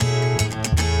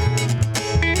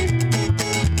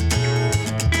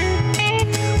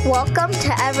Welcome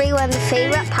to everyone's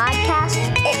favorite podcast,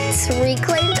 It's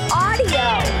Reclaimed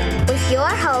Audio, with your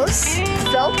hosts,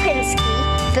 Phil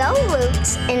Pinsky, Bill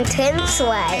Lutz, and Tim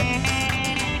Sway.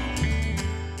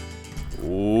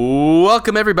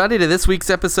 Welcome, everybody, to this week's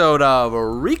episode of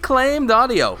Reclaimed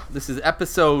Audio. This is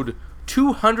episode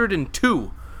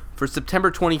 202 for September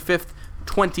 25th,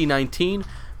 2019.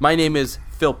 My name is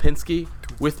Phil Pinsky.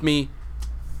 With me...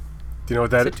 Do you know what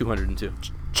that is? 202.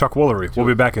 Chuck Woolery. We'll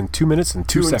be back in 2 minutes and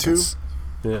 2 seconds.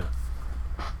 Yeah.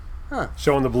 Huh.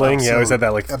 Showing the bling. Yeah, I always had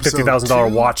that like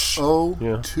 $50,000 watch.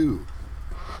 Yeah.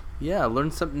 Yeah, learn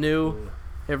something new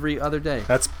every other day.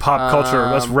 That's pop culture.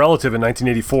 That's relative in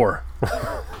 1984.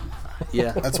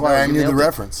 Yeah. That's why I knew the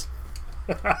reference.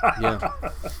 Yeah.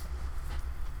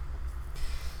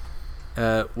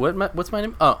 What's my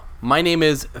name? Oh, my name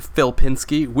is Phil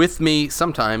Pinsky. With me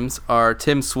sometimes are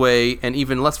Tim Sway and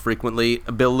even less frequently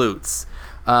Bill Lutz.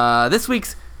 This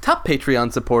week's top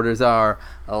Patreon supporters are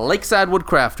Lakeside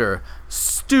Woodcrafter,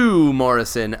 Stu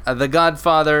Morrison, The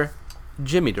Godfather,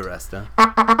 Jimmy DeResta,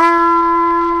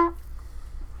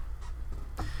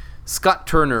 Scott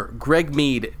Turner, Greg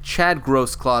Mead, Chad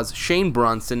Grossclaws, Shane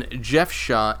Bronson, Jeff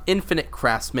Shaw, Infinite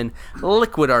Craftsman,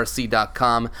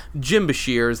 LiquidRC.com, Jim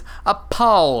Bashirs,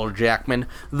 Paul Jackman,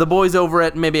 the boys over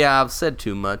at Maybe I've Said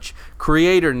Too Much,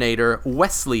 Creator Nader,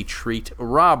 Wesley Treat,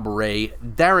 Rob Ray,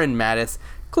 Darren Mattis,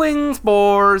 Kling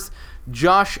Spores,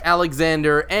 Josh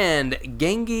Alexander, and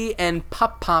Gangi and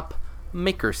Pop Pop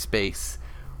Makerspace.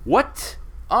 What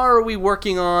are we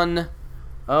working on?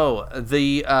 Oh,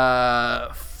 the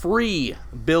free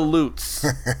Bill Lutz.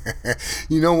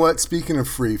 You know what? Speaking of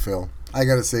free, Phil, I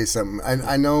got to say something.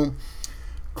 I know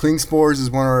Kling Spores is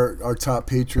one of our top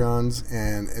Patreons,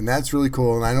 and that's really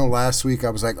cool. And I know last week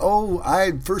I was like,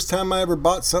 first time I ever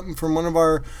bought something from one of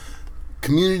our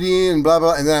community and blah,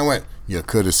 blah. And then I went, you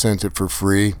could have sent it for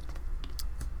free.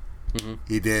 Mm-hmm.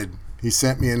 He did. He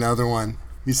sent me another one.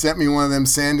 He sent me one of them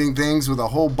sanding things with a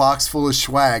whole box full of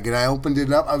swag, and I opened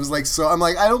it up. I was like, I'm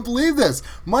like, I don't believe this.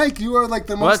 Mike, you are like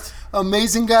the most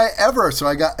amazing guy ever. So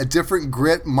I got a different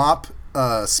grit mop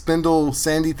spindle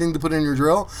sandy thing to put in your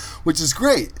drill, which is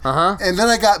great. Uh-huh. And then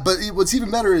what's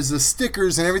even better is the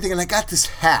stickers and everything, and I got this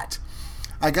hat.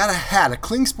 I got a hat, a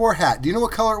Kling Spore hat. Do you know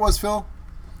what color it was, Phil?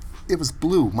 It was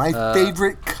blue, my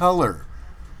favorite color.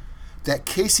 That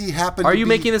Casey happened to be... Are you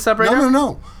making this up right now?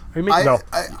 No. No.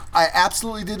 I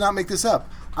absolutely did not make this up.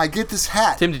 I get this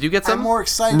hat. Tim, did you get some? I'm more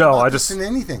excited about this than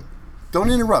anything. Don't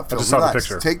interrupt, Phil. I just saw Relax.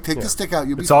 the picture. Take the stick out.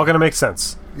 It's all going to make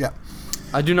sense. Yeah.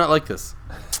 I do not like this.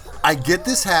 I get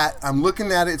this hat. I'm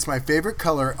looking at it. It's my favorite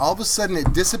color. All of a sudden,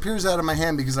 it disappears out of my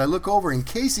hand because I look over, and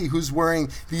Casey, who's wearing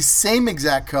the same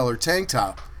exact color tank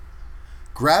top,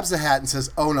 grabs the hat and says,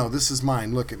 "Oh, no, this is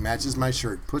mine. Look, it matches my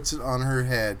shirt." Puts it on her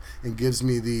head and gives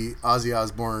me the Ozzy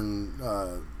Osbourne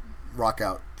rock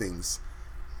out things.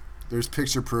 There's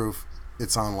picture proof.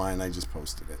 It's online. I just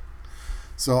posted it.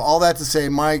 So all that to say,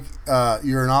 Mike,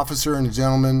 you're an officer and a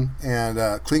gentleman,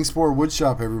 and Kling Spore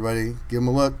Woodshop, everybody, give them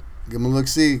a look. Give them a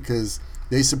look-see, because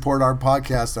they support our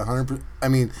podcast 100%. I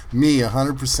mean, me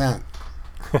 100%.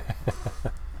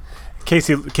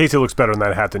 Casey looks better in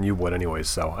that hat than you would anyways,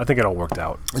 so I think it all worked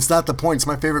out. It's not the point. It's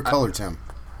my favorite color, Tim.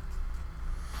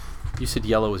 You said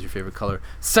yellow was your favorite color.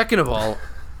 Second of all,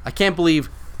 I can't believe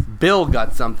Bill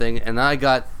got something and I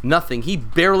got nothing. He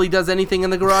barely does anything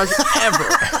in the garage ever.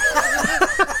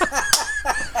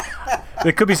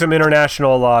 There could be some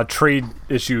international trade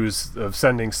issues of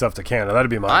sending stuff to Canada. That'd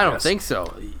be my guess. I don't think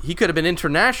so. He could have been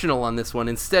international on this one.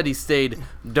 Instead, he stayed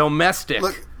domestic.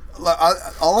 Look,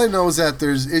 all I know is that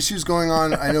there's issues going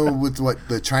on. I know with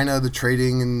the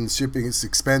trading and shipping, it's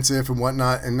expensive and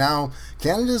whatnot. And now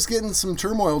Canada's getting some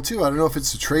turmoil too. I don't know if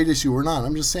it's a trade issue or not.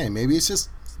 I'm just saying, maybe it's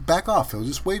just back off. He'll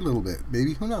just wait a little bit.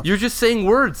 Maybe, who knows? You're just saying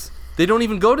words. They don't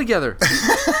even go together.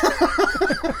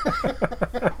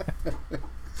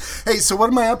 Hey, so what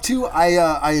am I up to?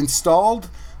 I installed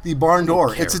the barn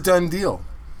door. care. It's a done deal.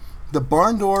 The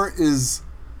barn door is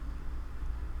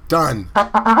done.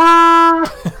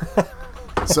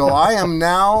 So I am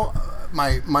now,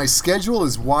 my schedule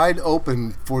is wide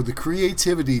open for the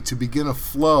creativity to begin a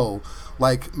flow,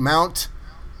 like Mount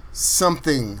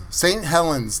something, St.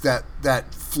 Helens,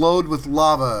 that flowed with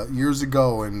lava years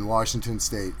ago in Washington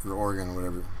State or Oregon or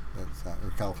whatever,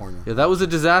 or California. Yeah, that was a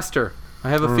disaster. I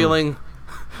have a feeling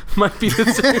might be the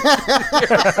same.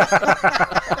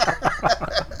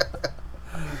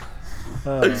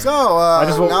 Now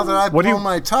that I've blown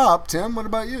my top, Tim, what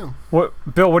about you?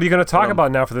 Bill, what are you going to talk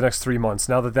about now for the next 3 months,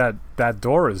 now that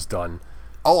door is done?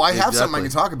 Oh, I have something I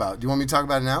can talk about. Do you want me to talk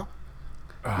about it now?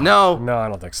 No. No, I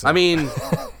don't think so. I mean,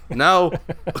 no.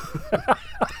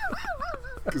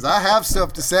 because I have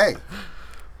stuff to say.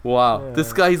 Wow.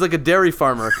 This guy, he's like a dairy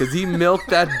farmer because he milked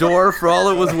that door for all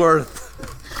it was worth.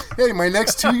 Hey, my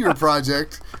next 2-year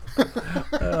project.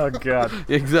 Oh, God.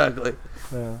 Exactly.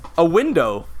 A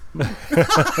window.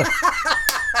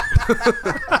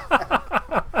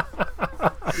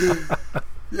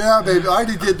 Yeah, baby. I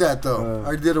already did that, though. I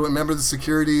already did it. Remember the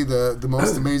security, the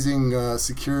most amazing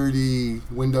security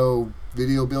window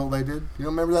video build I did? You don't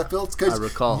remember that, Phil? It's 'cause I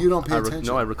recall. you don't pay attention.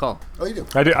 No, I recall. Oh, you do?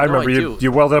 I remember I you, do.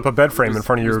 you welded up a bed frame in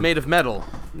front of It was your made of metal.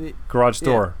 garage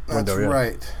door That's window. Yeah.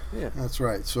 right. Yeah. That's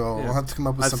right. So Yeah. I'll have to come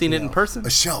up with I've something seen it in else. person. A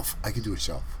shelf. I could do a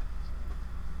shelf.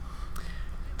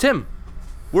 Tim,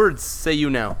 words say you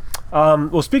now.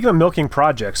 Well, speaking of milking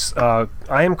projects, I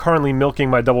am currently milking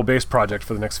my double bass project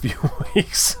for the next few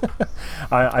weeks.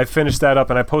 I finished that up,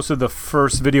 and I posted the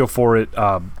first video for it,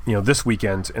 this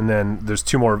weekend, and then there's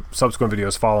 2 more subsequent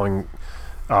videos following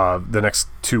the next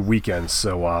 2 weekends.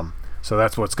 So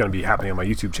that's what's going to be happening on my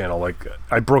YouTube channel. Like,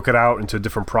 I broke it out into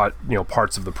different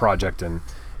parts of the project and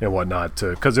whatnot,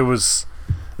 because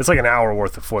it's like an hour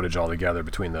worth of footage altogether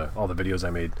between all the videos I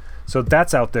made. So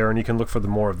that's out there, and you can look for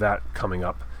more of that coming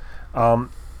up.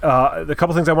 A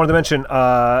couple things I wanted to mention.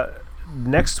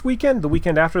 Next weekend, the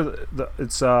weekend after,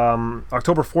 it's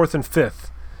October 4th and 5th.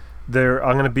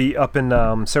 I'm going to be up in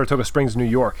Saratoga Springs, New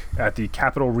York, at the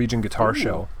Capital Region Guitar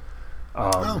Show.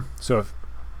 So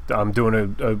I'm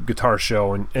doing a guitar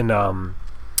show, and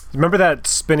remember that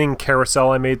spinning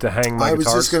carousel I made to hang my I was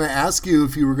guitars? just going to ask you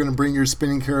if you were going to bring your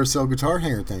spinning carousel guitar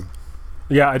hanger thing.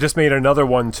 Yeah, I just made another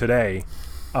one today.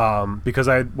 Because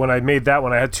when I made that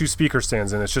one, I had 2 speaker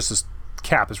stands, and it's just this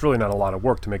cap. It's really not a lot of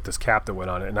work to make this cap that went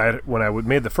on it. And when I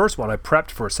made the first one, I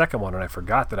prepped for a second one, and I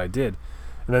forgot that I did.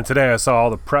 And then today I saw all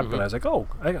the prep, and I was like, oh,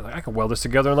 I can weld this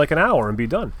together in like an hour and be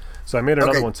done. So I made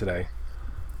another one today.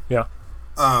 Yeah.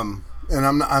 And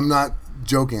I'm not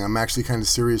joking. I'm actually kind of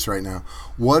serious right now.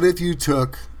 What if you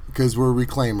took, because we're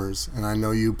reclaimers, and I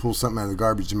know you pull something out of the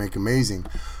garbage to make amazing,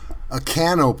 a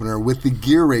can opener with the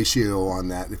gear ratio on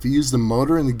that. If you use the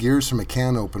motor and the gears from a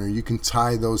can opener, you can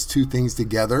tie those 2 things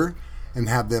together and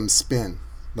have them spin.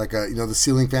 Like the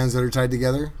ceiling fans that are tied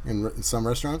together in some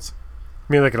restaurants?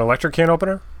 You mean like an electric can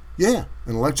opener? Yeah,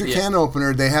 an electric can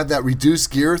opener. They have that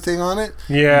reduced gear thing on it.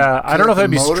 Yeah, I don't know if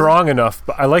that'd be motor. strong enough,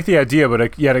 but I like the idea,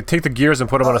 but to take the gears and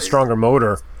put them on a stronger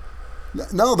motor.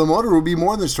 No, the motor will be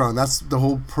more than strong. That's the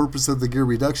whole purpose of the gear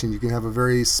reduction. You can have a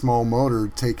very small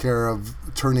motor take care of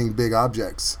turning big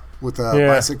objects with a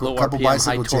Low couple RPM,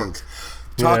 bicycle high torque.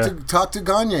 chains. Talk to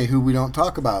Gagne, who we don't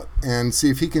talk about, and see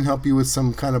if he can help you with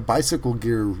some kind of bicycle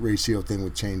gear ratio thing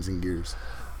with chains and gears.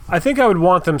 I think I would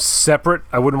want them separate.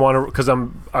 I wouldn't want to, because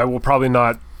I will probably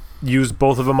not use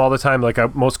both of them all the time.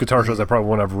 Like most guitar shows, I probably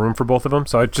won't have room for both of them,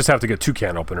 so I just have to get 2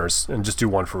 can openers and just do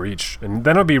one for each, and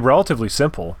then it'll be relatively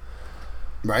simple.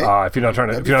 Right. If you're not trying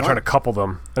to couple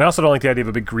them, and I also don't like the idea of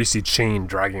a big greasy chain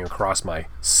dragging across my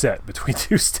set between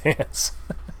 2 stands.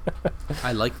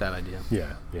 I like that idea.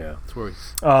 Yeah. That's where we.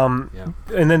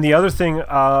 And then the other thing,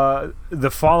 the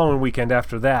following weekend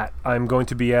after that, I'm going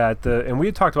to be at and we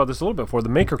had talked about this a little bit before, the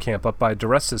Maker Camp up by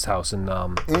DeResta's house in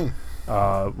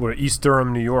we're East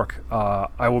Durham, New York.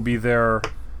 I will be there.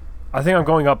 I think I'm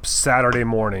going up Saturday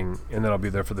morning, and then I'll be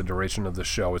there for the duration of the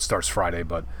show. It starts Friday,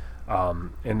 but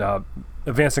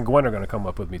Vance and Gwen are going to come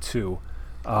up with me too.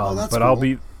 That's but cool. I'll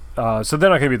be so they're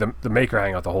not going to be the Maker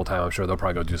hangout the whole time. I'm sure they'll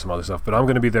probably go do some other stuff. But I'm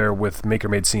going to be there with Maker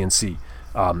Made CNC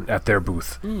at their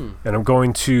booth, and I'm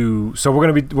going to. So we're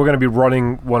going to be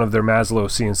running one of their Maslow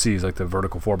CNCs, like the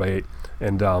vertical 4x8,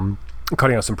 and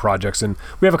cutting out some projects. And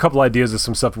we have a couple ideas of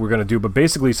some stuff we're going to do. But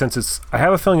basically, since I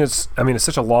have a feeling it's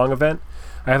such a long event,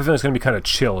 I have a feeling it's going to be kind of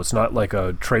chill. It's not like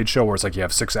a trade show where it's like you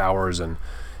have 6 hours and.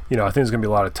 I think there's going to be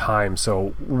a lot of time.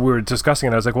 So we're discussing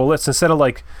it. I was like, well, let's, instead of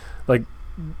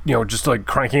just like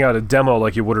cranking out a demo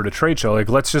like you would at a trade show, like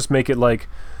let's just make it like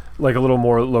a little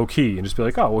more low key and just be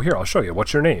like, oh, well, here, I'll show you.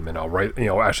 What's your name? And I'll write,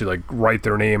 actually write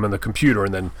their name on the computer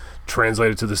and then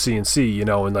translate it to the CNC,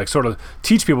 and like sort of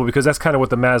teach people, because that's kind of what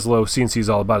the Maslow CNC is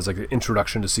all about, is like the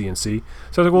introduction to CNC. So I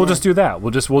was like, well, we'll just do that.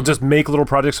 We'll just make little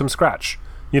projects from scratch,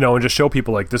 and just show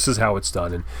people like this is how it's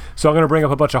done. And so I'm going to bring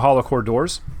up a bunch of hollow core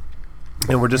doors.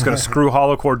 And we're just going to screw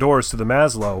hollow core doors to the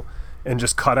Maslow and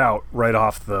just cut out right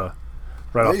off the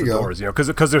doors,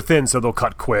 because they're thin, so they'll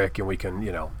cut quick, and we can,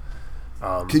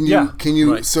 Can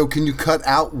you cut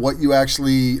out what you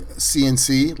actually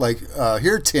CNC? Like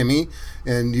here, Timmy,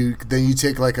 and then you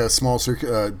take like a small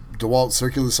DeWalt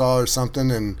circular saw or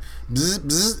something and bzz,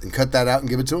 bzz, and cut that out and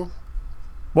give it to him.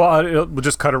 we'll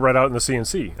just cut it right out in the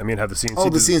CNC. I mean, have the CNC. Oh,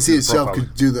 the CNC do the itself profiling.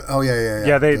 could do the. Oh yeah.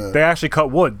 Yeah, they actually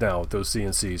cut wood now with those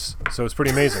CNCs, so it's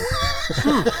pretty amazing.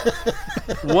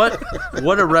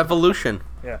 What a revolution!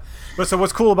 Yeah, but so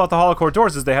what's cool about the Holocore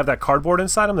doors is they have that cardboard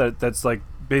inside them that's like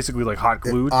basically like hot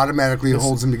glued. It automatically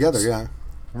holds them together. Yeah.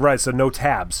 Right, so no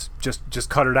tabs. Just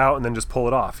cut it out and then just pull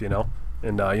it off.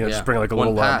 And just bring like a one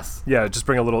little pass. just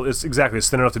bring a little. It's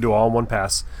thin enough to do all in one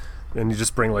pass. And you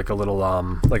just bring like a little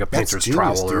like a That's painter's genius,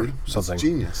 trowel dude. or something. That's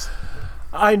genius.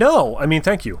 I know. I mean,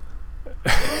 thank you.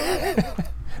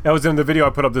 That was in the video I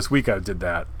put up this week. I did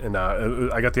that, and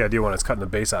I got the idea when I was cutting the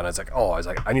base out. I was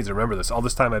like, I need to remember this. All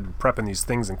this time I'd been prepping these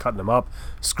things and cutting them up,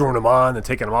 screwing them on, and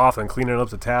taking them off, and cleaning up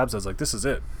the tabs. I was like, this is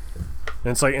it.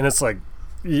 And it's like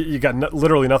you got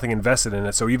literally nothing invested in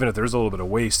it. So even if there's a little bit of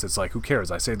waste, it's like, who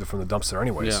cares? I saved it from the dumpster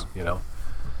anyways.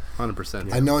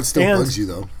 100%. I know it still bugs you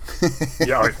though.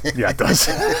 Yeah, it does.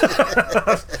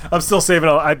 I'm still saving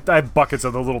all. I have buckets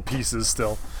of the little pieces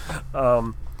still.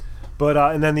 And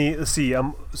then let's see.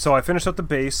 So I finished up the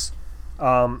base.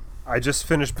 I just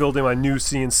finished building my new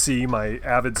CNC, my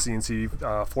Avid CNC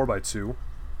 4x2.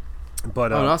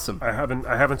 But awesome. I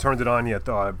haven't turned it on yet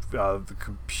though. The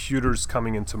computer's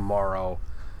coming in tomorrow,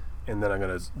 and then I'm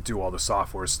gonna do all the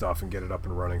software stuff and get it up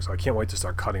and running. So I can't wait to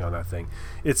start cutting on that thing.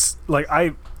 It's like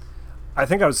I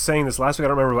think I was saying this last week. I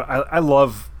don't remember, but I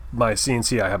love my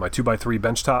CNC. I have my 2x3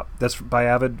 benchtop. That's by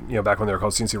Avid. Back when they were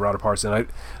called CNC router parts. And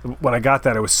when I got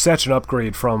that, it was such an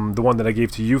upgrade from the one that I gave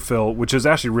to you, Phil, which is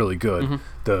actually really good.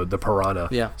 The Piranha.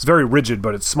 Yeah. It's very rigid,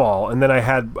 but it's small. And then I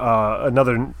had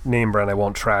another name brand. I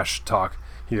won't trash talk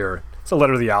here. It's a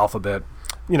letter of the alphabet,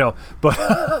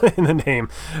 but in the name.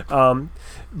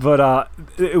 But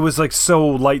it was like so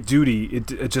light duty.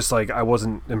 It just like I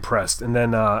wasn't impressed. And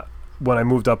then when I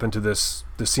moved up into the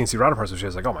CNC router parts, I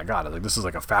was like, oh my god, this is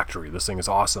like a factory. This thing is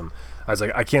awesome. I was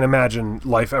like, I can't imagine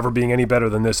life ever being any better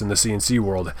than this in the CNC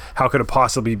world. How could it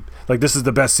possibly, this is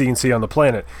the best CNC on the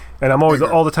planet? And I'm always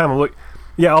Bigger. all the time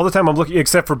I'm looking,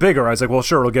 except for bigger. I was like, well,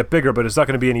 sure, it'll get bigger, but it's not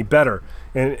going to be any better.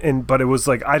 But it was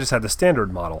like I just had the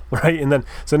standard model, right? And then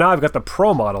so now I've got the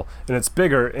pro model, and it's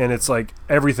bigger, and it's like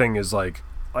everything is like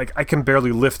I can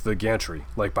barely lift the gantry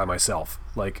by myself.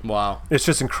 Wow. It's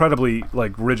just incredibly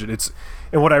rigid.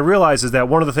 And what I realize is that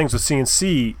one of the things with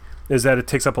CNC is that it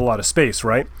takes up a lot of space,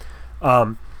 right?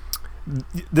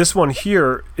 This one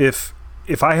here, if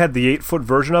I had the 8-foot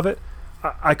version of it,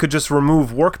 I could just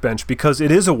remove workbench because it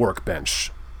is a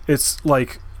workbench. It's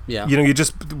like you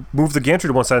just move the gantry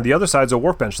to one side, the other side's a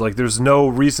workbench. There's no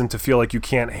reason to feel like you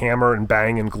can't hammer and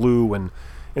bang and glue and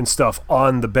stuff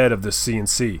on the bed of the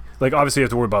CNC. Obviously you have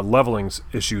to worry about leveling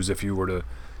issues if you were to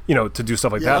to do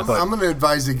stuff like that. But I'm going to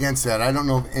advise against that. I don't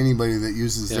know of anybody that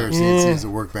uses their CNC as a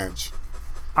workbench.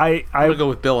 I'm going to go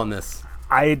with Bill on this.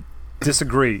 I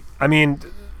disagree. I mean,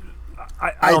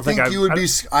 I don't think you would be.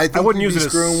 I think I wouldn't you'd use be it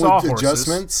as screwing with sawhorses.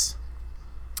 adjustments.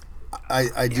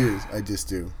 I do. I just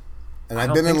do. And I've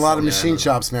don't been in think a lot so. of machine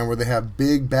shops, man, where they have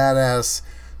big badass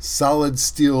solid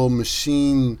steel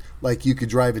machine, like you could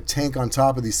drive a tank on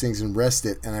top of these things and rest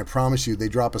it. And I promise you, they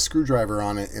drop a screwdriver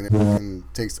on it, and it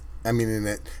takes. And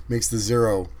it makes the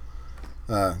zero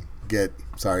get.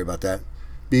 Sorry about that.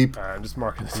 Beep. I'm just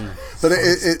marking this. But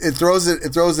it throws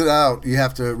it out. You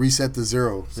have to reset the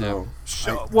zero. So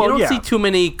You don't see too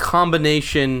many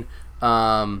combination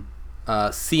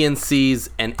CNCs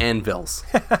and anvils.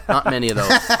 Not many of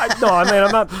those.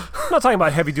 I'm not talking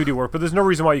about heavy duty work, but there's no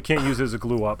reason why you can't use it as a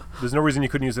glue up. There's no reason you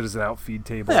couldn't use it as an outfeed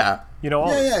table. Yeah.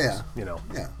 All Yeah.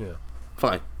 Yeah.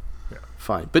 Fine.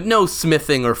 Fine. But no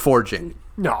smithing or forging.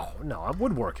 No, I'm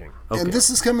woodworking. Okay. And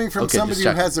this is coming from Okay, somebody just who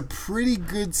checking. has a pretty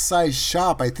good sized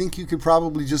shop. I think you could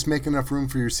probably just make enough room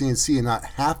for your CNC and not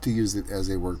have to use it as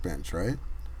a workbench, right?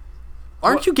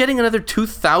 Aren't you getting another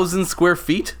 2,000 square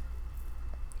feet?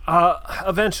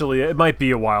 Eventually, it might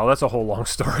be a while. That's a whole long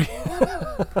story.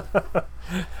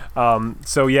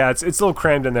 So yeah, it's a little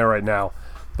crammed in there right now,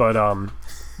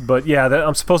 but yeah,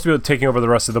 I'm supposed to be taking over the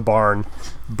rest of the barn,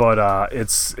 but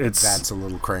it's That's a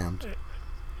little crammed.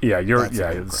 yeah, that's a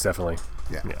little it's definitely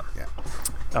Yeah.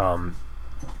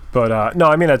 but no,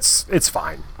 I mean it's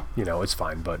fine, it's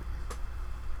fine, but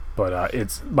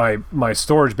it's my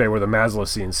storage bay where the Maslow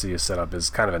CNC is set up is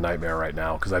kind of a nightmare right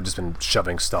now because I've just been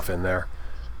shoving stuff in there,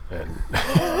 and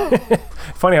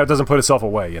funny how it doesn't put itself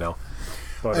away,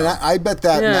 But, And I bet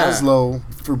that Yeah. Maslow,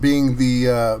 for being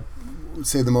the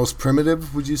say the most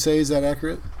primitive, would you say, is that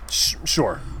accurate?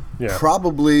 Sure, yeah.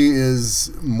 Probably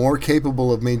is more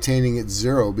capable of maintaining its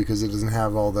zero because it doesn't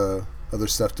have all the other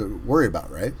stuff to worry about,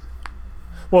 right?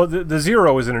 Well, the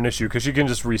zero isn't an issue because you can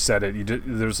just reset it.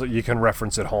 You can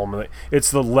reference it home. It's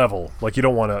the level. You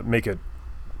don't want to make it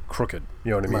crooked.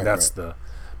 You know what I mean? Right, That's right.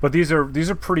 But these are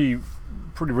pretty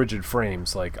rigid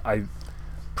frames. Like I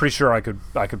pretty sure I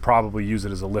could probably use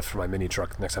it as a lift for my mini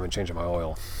truck next time I'm changing my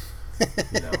oil.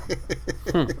 You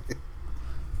know.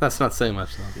 That's not saying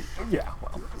much, though. Yeah.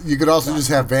 Well. You could also just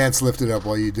have Vance lift it up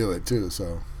while you do it too.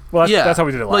 So Well, that's, Yeah, that's how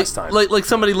we did it last time. Like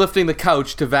somebody lifting the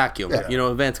couch to vacuum. Yeah. You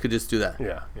know, Vance could just do that.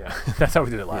 Yeah, that's how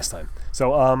we did it last time.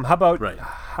 So, how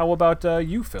about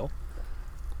you, Phil?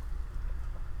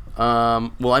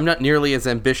 Well, I'm not nearly as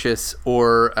ambitious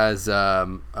or as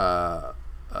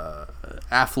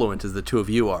affluent as the two of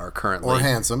you are currently. Or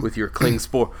handsome. With your Kling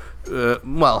Sport.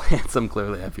 Well, handsome,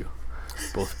 clearly, have you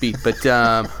both beat. But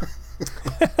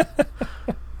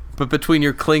but between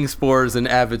your Kling Spores and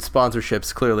Avid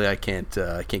sponsorships, clearly I can't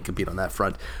compete on that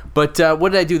front. But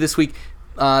what did I do this week?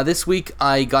 This week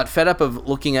I got fed up of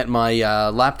looking at my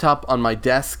laptop on my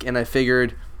desk, and I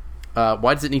figured,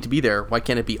 why does it need to be there? Why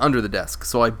can't it be under the desk?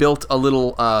 So I built a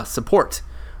little support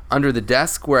under the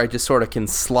desk where I just sort of can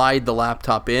slide the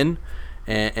laptop in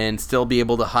and still be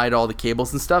able to hide all the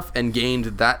cables and stuff, and gained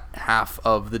that half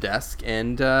of the desk,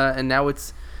 and now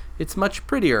it's much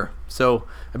prettier. So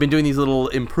I've been doing these little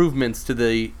improvements to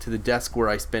the desk where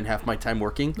I spend half my time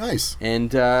working. nice.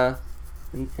 And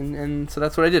so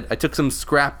that's what I did. I took some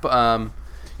scrap.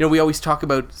 We always talk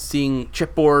about seeing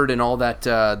chipboard and all that.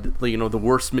 The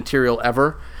worst material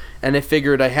ever. And I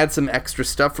figured I had some extra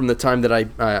stuff from the time that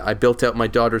I built out my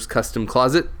daughter's custom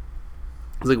closet.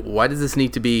 I was like, why does this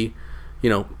need to be,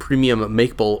 premium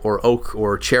maple or oak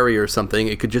or cherry or something?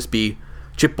 It could just be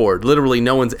chipboard. Literally,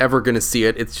 no one's ever going to see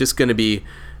it. It's just going to be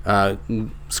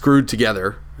screwed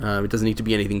together. It doesn't need to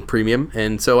be anything premium,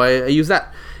 and so I use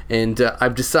that. And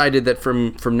I've decided that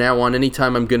from now on,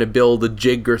 anytime I'm going to build a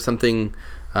jig or something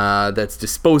that's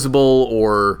disposable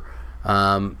or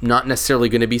not necessarily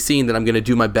going to be seen, that I'm going to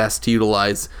do my best to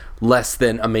utilize less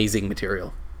than amazing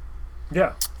material.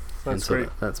 Yeah, And that's so great.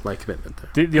 that's my commitment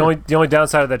there. The only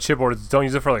downside of that chipboard is don't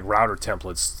use it for like router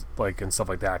templates, like and stuff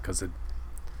like that, because it.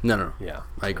 No. Yeah.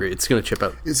 I agree. It's going to chip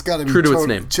out. It's got to be True to its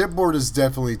name. Chipboard is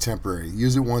definitely temporary.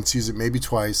 Use it once, use it maybe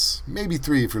twice, maybe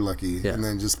three if you're lucky, Yeah. and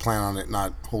then just plan on it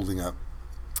not holding up.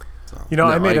 No,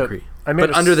 I agree. made But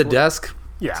a under the desk,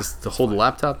 Yeah. just to hold the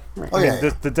laptop. Oh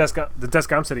yeah, The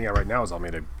desk I'm sitting at right now is all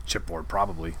made of chipboard.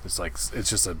 Probably it's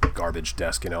just a garbage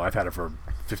desk. I've had it for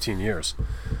 15 years.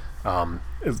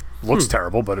 It looks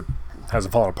terrible, but it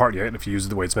hasn't fallen apart yet if you use it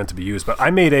the way it's meant to be used. But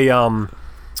I made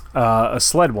a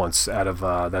sled once out of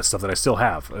that stuff that I still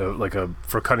have,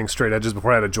 for cutting straight edges.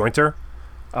 Before I had a jointer,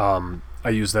 I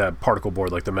used that particle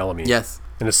board like the Melamine. Yes.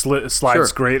 And it slides Sure.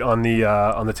 great on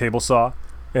the table saw,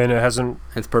 and it hasn't.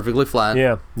 It's perfectly flat.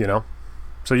 Yeah,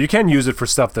 So you can use it for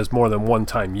stuff that's more than one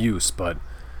time use, but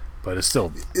it's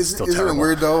still Isn't terrible. it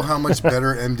weird though how much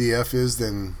better MDF is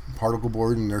than particle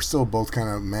board, and they're still both kind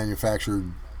of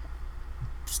manufactured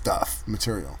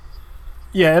material.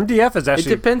 Yeah, MDF is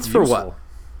actually. It depends for what.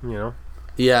 useful,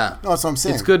 Yeah. No, that's what I'm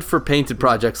saying. It's good for painted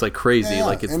projects like crazy. Yeah,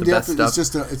 Like it's MDF the best stuff. is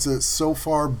just it's a so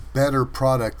far better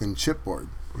product than chipboard.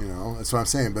 That's what I'm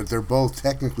saying. But they're both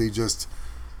technically just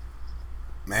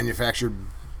manufactured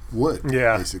wood.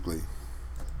 Yeah. basically.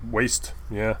 Waste.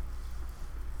 Yeah.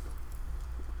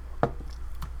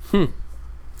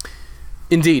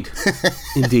 Indeed.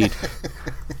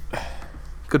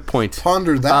 Good point.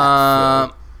 Ponder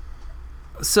that.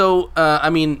 So,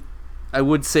 I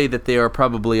would say that they are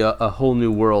probably a whole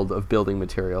new world of building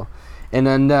material. And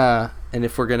then, and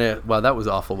if we're going to... Wow, that was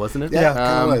awful, wasn't it? Yeah,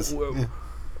 kind of was.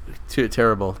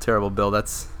 Terrible, Bill.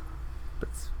 That's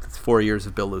 4 years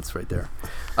of Bill Lutz right there.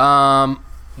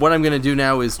 What I'm going to do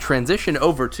now is transition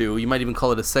over to, you might even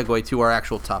call it a segue to our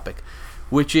actual topic,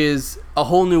 which is a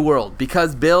whole new world.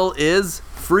 Because Bill is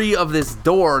free of this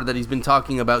door that he's been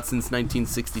talking about since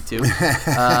 1962.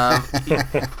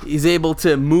 He's able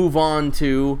to move on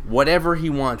to whatever he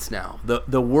wants now.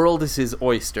 The world is his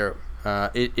oyster.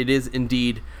 It is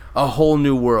indeed a whole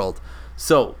new world.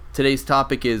 So today's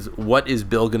topic is, what is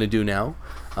Bill going to do now?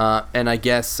 And I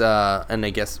guess I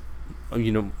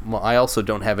also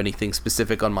don't have anything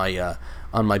specific on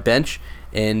my bench,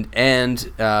 and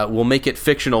we'll make it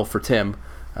fictional for Tim.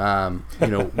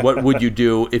 What would you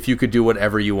do if you could do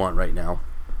whatever you want right now?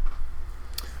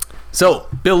 So,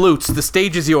 Bill Lutz, the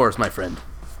stage is yours, my friend.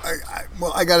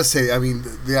 I got to say,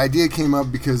 the idea came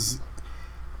up because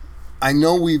I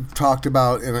know we've talked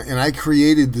about, and I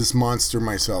created this monster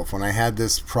myself when I had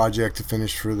this project to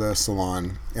finish for the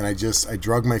salon, and I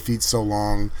drug my feet so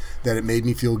long that it made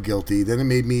me feel guilty. Then it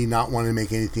made me not want to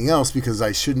make anything else because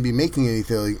I shouldn't be making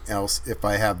anything else if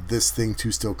I have this thing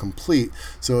to still complete.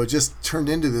 So it just turned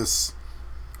into this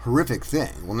horrific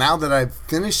thing. Well, now that I've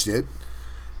finished it,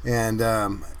 and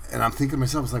and I'm thinking to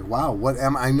myself, it's like, wow,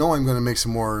 I know I'm going to make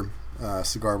some more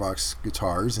cigar box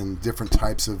guitars and different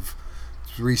types of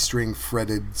 3-string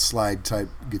fretted slide type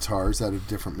guitars out of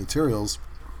different materials.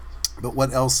 But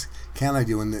what else can I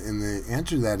do? And the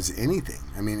answer to that is anything.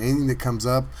 I mean, anything that comes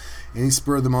up, any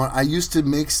spur of the moment. I used to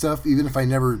make stuff even if I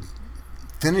never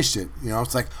finished it.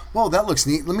 It's like, whoa, that looks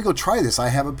neat. Let me go try this. I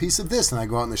have a piece of this. And I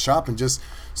go out in the shop and just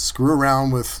screw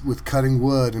around with cutting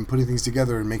wood and putting things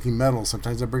together and making metal.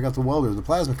 Sometimes I break out the welder, the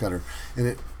plasma cutter. And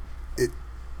it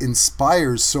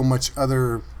inspires so much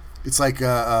other... It's like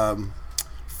FOD,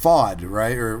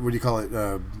 right? Or what do you call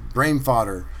it? Brain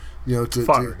fodder. Yeah.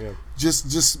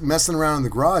 Just messing around in the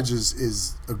garage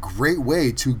is a great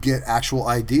way to get actual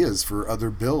ideas for other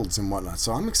builds and whatnot.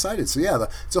 So I'm excited. So yeah,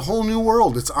 it's a whole new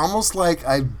world. It's almost like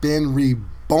I've been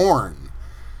reborn,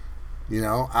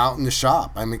 out in the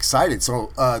shop. I'm excited.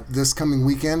 So this coming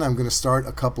weekend, I'm going to start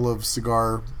a couple of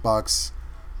cigar box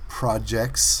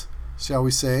projects, shall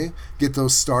we say, get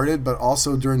those started. But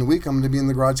also during the week, I'm going to be in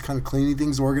the garage kind of cleaning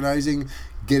things, organizing,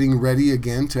 getting ready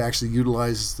again to actually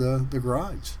utilize the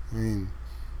garage. I mean,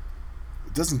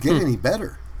 it doesn't get any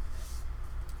better.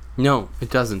 No, it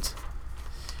doesn't.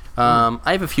 I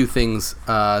have a few things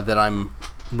that I'm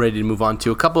ready to move on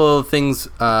to. A couple of things,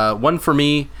 one for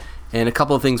me and a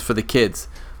couple of things for the kids.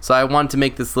 So I wanted to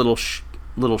make this little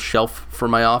shelf for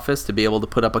my office to be able to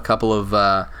put up a couple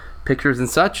of pictures and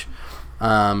such.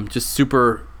 Just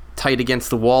super tight against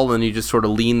the wall, and you just sort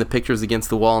of lean the pictures against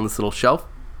the wall on this little shelf.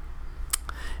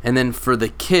 And then for the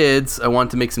kids, I wanted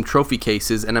to make some trophy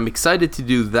cases, and I'm excited to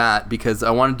do that because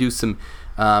I want to do some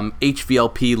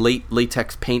HVLP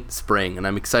latex paint spraying, and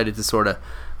I'm excited to sort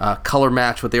of color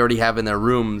match what they already have in their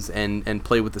rooms and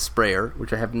play with the sprayer,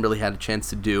 which I haven't really had a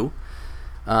chance to do.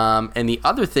 And the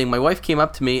other thing, my wife came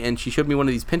up to me and she showed me one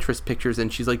of these Pinterest pictures,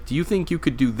 and she's like, do you think you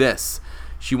could do this?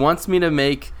 She wants me to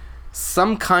make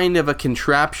some kind of a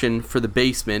contraption for the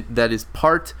basement that is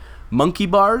part monkey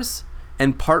bars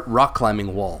and part rock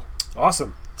climbing wall.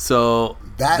 Awesome. So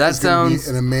that sounds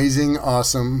an amazing,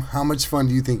 awesome. How much fun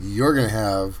do you think you're going to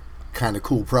have? Kind of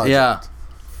cool project.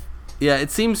 Yeah, it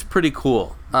seems pretty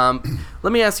cool.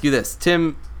 Let me ask you this,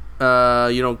 Tim.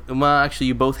 Actually,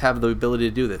 you both have the ability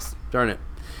to do this. Darn it.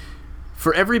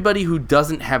 For everybody who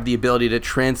doesn't have the ability to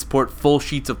transport full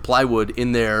sheets of plywood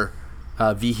in their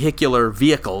vehicular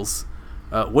vehicles,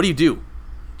 what do?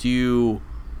 Do you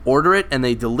order it and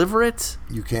they deliver it?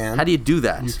 You can. How do you do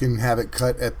that? You can have it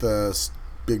cut at the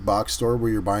big box store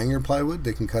where you're buying your plywood.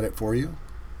 They can cut it for you.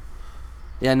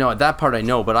 Yeah, no, that part I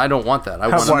know, but I don't want that. I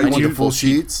want the full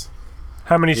sheets.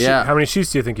 How many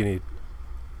sheets do you think you need?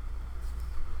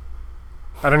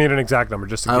 I don't need an exact number,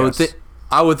 just a guess.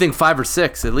 I would think 5 or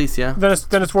 6 at least. Yeah.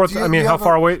 Then it's worth. How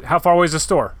far away is the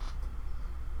store?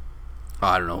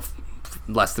 I don't know,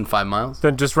 less than 5 miles.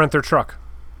 Then just rent their truck.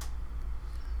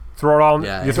 Throw it all.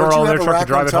 Yeah, you throw it all in their truck. You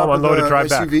drive it home, unload it, drive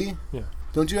SUV? back. Yeah.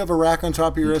 Don't you have a rack on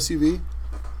top of your SUV?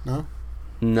 No.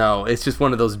 No, it's just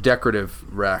one of those decorative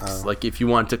racks. Like if you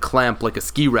want to clamp like a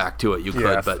ski rack to it, you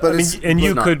could. But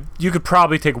you could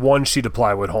probably take one sheet of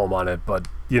plywood home on it. But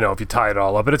if you tie it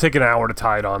all up, it'd take an hour to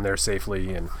tie it on there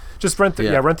safely, and just rent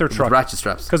their truck. With ratchet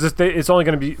straps. Because it's only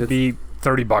going to be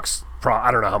 $30.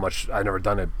 I don't know how much. I've never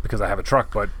done it because I have a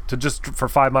truck, but for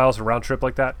 5 miles a round trip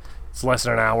like that, it's less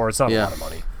than an hour. It's not a lot of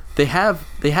money. They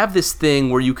have this thing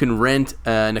where you can rent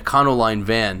an Econoline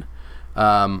van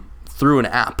through an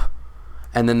app,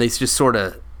 and then they just sort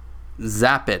of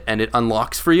zap it, and it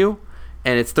unlocks for you,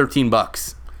 and it's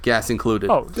 $13, gas included.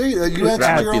 Oh, you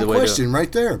answered your own question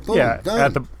right there. Boom,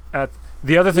 done.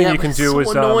 The other thing you can do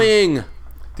is annoying.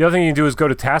 The other thing you can do is go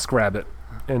to TaskRabbit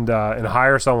and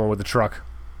hire someone with a truck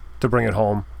to bring it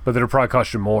home, but it'll probably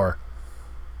cost you more.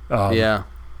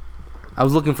 I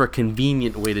was looking for a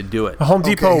convenient way to do it. Home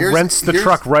Depot rents the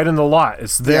truck right in the lot.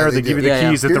 It's there. They give you the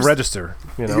keys at the register.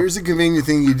 Here's a convenient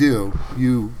thing you do.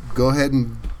 You go ahead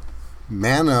and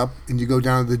man up, and you go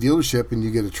down to the dealership, and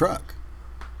you get a truck.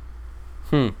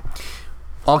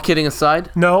 All kidding aside,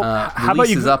 no. How about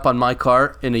is up on my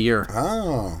car in a year?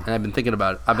 Oh. And I've been thinking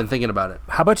about it.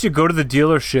 How about you go to the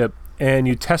dealership and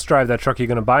you test drive that truck you're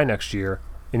going to buy next year,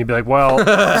 and you'd be like, well,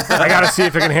 I got to see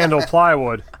if it can handle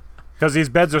plywood. Because these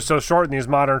beds are so short in these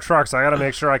modern trucks, I got to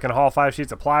make sure I can haul 5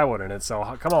 sheets of plywood in it. So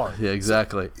come on. Yeah,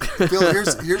 exactly. Phil,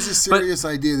 here's a serious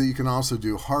idea that you can also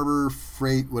do. Harbor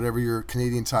Freight, whatever your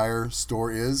Canadian Tire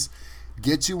store is,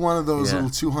 get you one of those little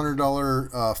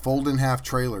 $200 fold-in-half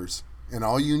trailers. And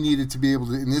all you needed to be able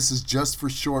to, and this is just for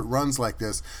short runs like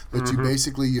this, but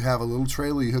you have a little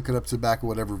trailer, you hook it up to the back of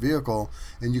whatever vehicle,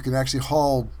 and you can actually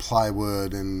haul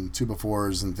plywood and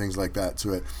 2x4s and things like that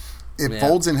to it. It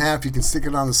folds in half. You can stick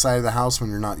it on the side of the house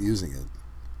when you're not using it.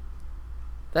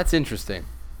 That's interesting.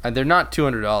 And they're not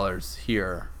 $200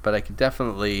 here, but I could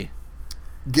definitely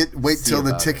Wait see till the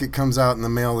about ticket comes out in the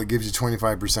mail that gives you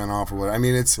 25% off or whatever. I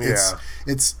mean, it's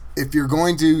if you're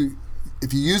going to,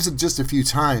 if you use it just a few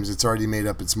times, it's already made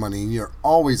up its money, and you're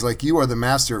always like, you are the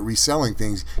master at reselling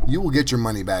things. You will get your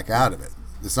money back out of it.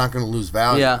 It's not going to lose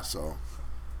value. Yeah. So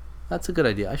That's a good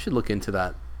idea. I should look into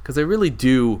that because I really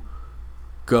do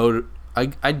go to,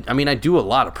 I mean, I do a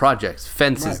lot of projects,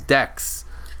 fences, Right. decks.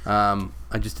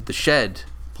 I just did the shed.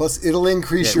 plus, it'll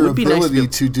increase Yeah, it your would be nice to ability be-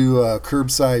 to do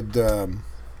curbside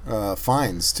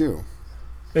fines too.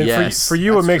 And Yes, for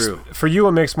you, that's true.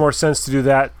 it makes more sense to do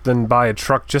that than buy a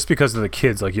truck just because of the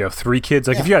kids. Like you have 3 kids.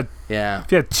 Like Yeah.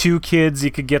 if you had 2 kids,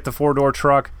 you could get the 4-door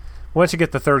truck. Once you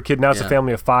get the 3rd kid, now it's a Yeah.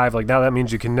 family of 5. Like now that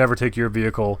means you can never take your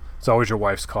vehicle. It's always your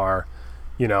wife's car.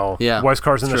 You know, Yeah, wife's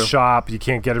car's in it's the true. shop. You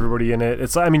can't get everybody in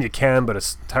it. I mean, you can, but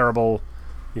it's terrible.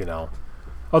 You know,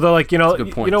 although like That's a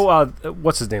good point.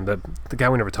 what's his name? The guy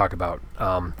we never talk about,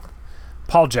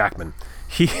 Paul Jackman.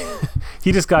 He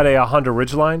just got a Honda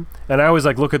Ridgeline, and I always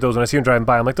like look at those when I see him driving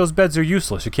by. I'm like, those beds are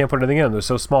useless. You can't put anything in them. They're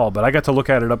so small. But I got to look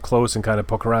at it up close and kind of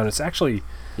poke around. It's actually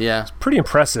Yeah. pretty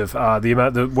impressive.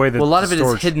 The way that Well, a lot of it is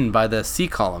storage- hidden by the C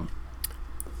column.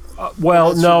 Well,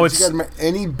 That's no, true, but it's you gotta remember,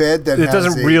 any bed that it has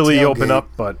doesn't a really tailgate, open up,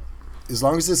 but as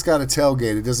long as it's got a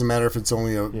tailgate, it doesn't matter if it's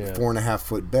only a Yeah. 4.5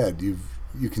 foot bed.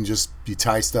 You can just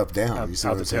tie stuff down. You see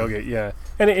out what the I'm saying? tailgate, yeah.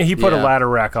 And he put a Yeah. ladder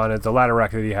rack on it. The ladder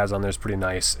rack that he has on there is pretty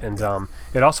nice, and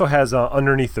it also has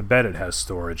underneath the bed. It has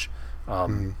storage,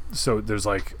 so there's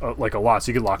like a lot,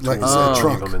 so you can lock Like tools it's and a leave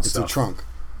trunk. them and It's stuff. a trunk.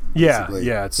 Yeah, basically.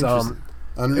 yeah. It's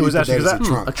Underneath It was the actually- bed is a 'cause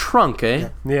trunk. A trunk, eh?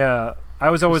 yeah. I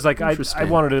was always like, I Interesting.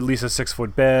 wanted at least a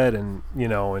 6-foot bed, and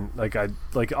and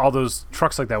like all those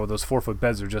trucks like that with those 4-foot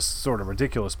beds are just sort of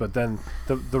ridiculous. But then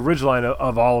the Ridgeline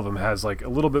of all of them has like a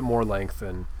little bit more length,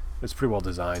 and it's pretty well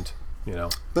designed. But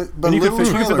And you could little fit-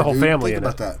 you could fit the trailer, whole dude. family Think in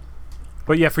about it. that.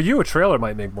 But yeah, for you, a trailer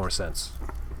might make more sense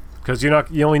because you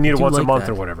only need it do once a like month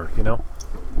that. or whatever.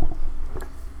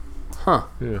 Huh.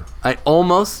 Yeah. I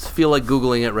almost feel like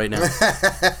Googling it right now.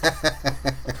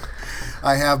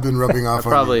 I have been rubbing off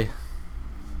on you. Probably.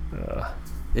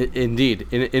 Indeed.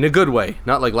 In a good way.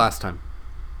 Not like last time.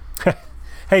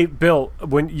 Hey, Bill,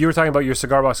 when you were talking about your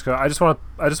cigar box, I just want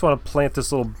to plant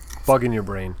this little bug in your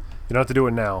brain. You don't have to do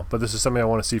it now, but this is something I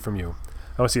want to see from you.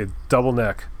 I want to see a double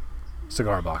neck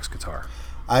cigar box guitar.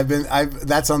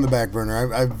 That's on the back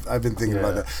burner. I've been thinking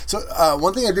about Yeah. that. So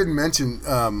one thing I didn't mention,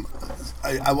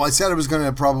 I said I was going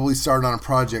to probably start on a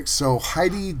project. So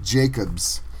Heidi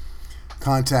Jacobs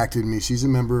contacted me. She's a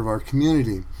member of our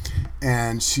community,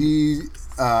 and she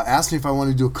asked me if I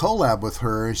wanted to do a collab with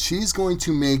her. And she's going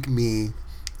to make me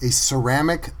a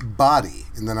ceramic body,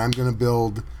 and then I'm going to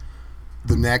build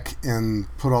the neck and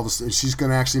put all this. She's going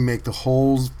to actually make the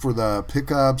holes for the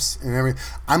pickups and everything.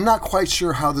 I'm not quite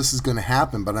sure how this is going to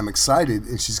happen, but I'm excited,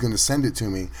 and she's going to send it to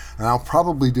me, and I'll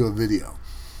probably do a video.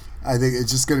 I think it's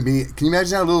just going to be. Can you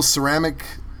imagine that little ceramic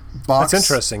box? That's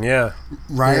interesting, yeah.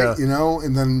 Right? Yeah.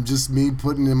 And then just me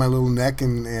putting in my little neck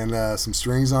and some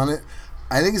strings on it.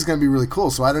 I think it's going to be really cool.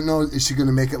 So I don't know. Is she going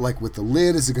to make it like with the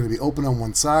lid? Is it going to be open on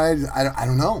one side? I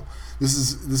don't know. This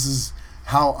is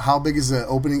how big is the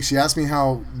opening? She asked me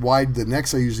how wide the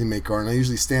necks I usually make are, and I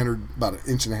usually standard about 1.5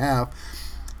 inches.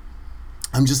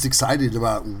 I'm just excited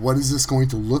about what is this going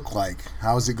to look like?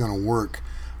 How is it going to work?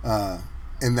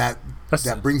 And that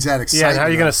brings that Yeah, excitement. and how are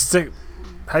you going to stick?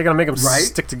 How are you going to make them Right?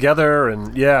 stick together?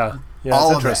 And yeah, All that's of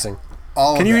that. interesting.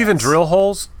 All Can of you that. even drill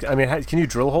holes? I mean, can you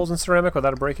drill holes in ceramic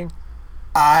without it breaking?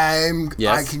 I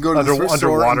Yes. can go to the thrift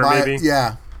store and Underwater, buy. maybe?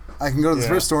 Yeah, I can go to the Yeah.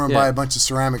 thrift store and Yeah. buy a bunch of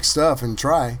ceramic stuff and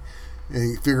try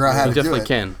and figure out how You to do definitely it.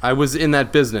 can. I was in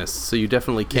that business, so you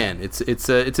definitely can. It's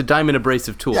a diamond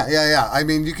abrasive tool. Yeah. I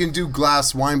mean, you can do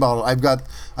glass wine bottle. I got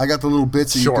the little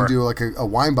bits that you Sure. can do like a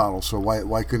wine bottle. So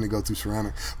why couldn't it go through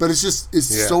ceramic? But it's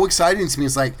Yeah. so exciting to me.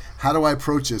 It's like, how do I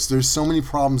approach this? There's so many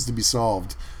problems to be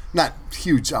solved. Not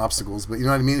huge obstacles, but you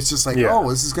know what I mean? It's just like, Yeah. oh,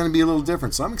 this is going to be a little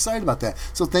different. So I'm excited about that.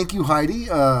 So thank you, Heidi.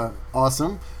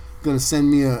 Awesome. Going to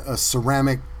send me a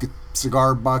ceramic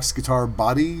cigar box guitar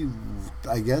body,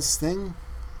 I guess, thing.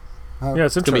 Yeah,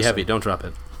 it's It's interesting. gonna be heavy. Don't drop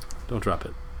it. Don't drop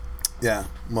it. Yeah.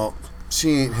 Well, she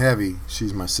ain't heavy.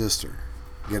 She's my sister.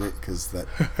 Get it? Because that.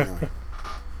 You know.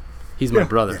 He's my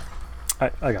brother.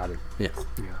 I got it. Yeah.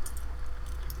 Yeah.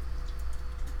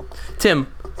 Tim,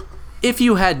 if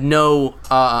you had no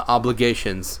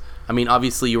obligations, I mean,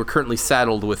 obviously you were currently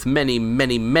saddled with many,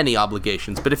 many, many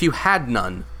obligations, but if you had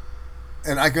none,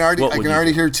 And I can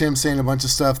already hear Tim saying a bunch of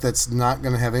stuff that's not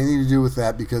going to have anything to do with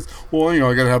that because, well,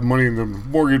 I got to have money in the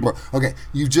mortgage. Okay,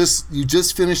 you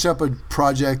just finished up a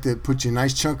project that put you a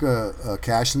nice chunk of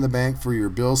cash in the bank for your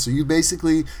bill. So you're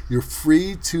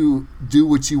free to do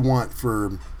what you want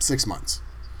for 6 months,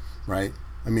 right?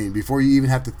 I mean, before you even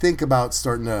have to think about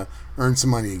starting to earn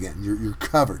some money again, you're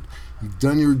covered. You've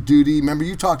done your duty. Remember,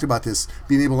 you talked about this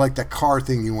being able to like the car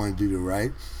thing you wanted to do,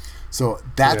 right? So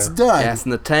that's done. Gas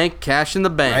in the tank, cash in the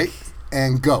bank. Right?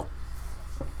 And go.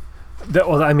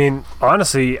 Well, I mean,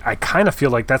 honestly, I kind of feel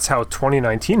like that's how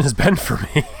 2019 has been for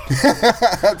me.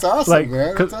 That's awesome,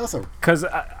 man. That's awesome. Because,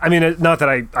 I mean, not that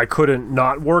I couldn't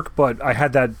not work, but I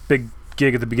had that big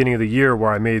gig at the beginning of the year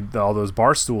where I made all those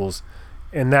bar stools.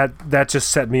 And that just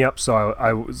set me up. So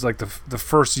I was like the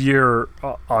first year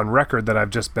on record that I've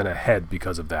just been ahead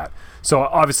because of that. So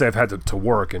obviously I've had to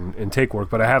work and take work,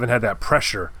 but I haven't had that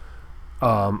pressure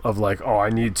of like, oh, I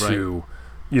need to,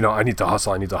 I need to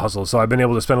hustle. So I've been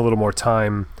able to spend a little more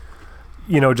time,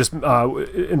 just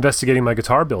investigating my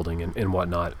guitar building and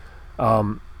whatnot.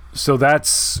 So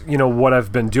that's, what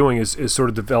I've been doing is sort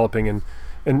of developing and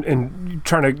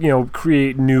trying to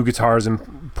create new guitars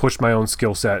and push my own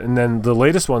skill set. And then the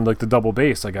latest one, like the double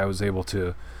bass, like I was able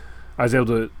to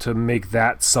make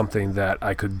that something that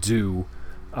I could do.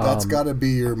 That's got to be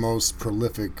your most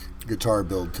prolific guitar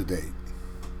build to date.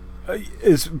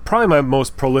 It's probably my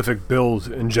most prolific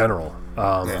build in general.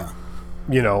 Dude,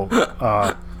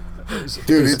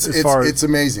 it's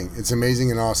amazing. It's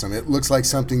amazing and awesome. It looks like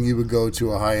something you would go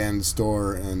to a high-end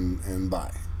store and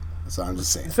buy. So I'm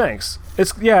just saying. Thanks.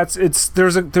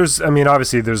 There's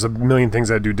obviously there's a million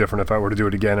things I'd do different if I were to do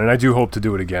it again, and I do hope to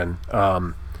do it again.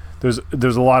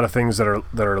 There's a lot of things that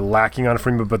are lacking on it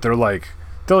for me, but they're like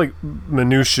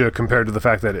minutia compared to the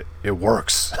fact that it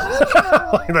works.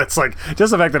 That's like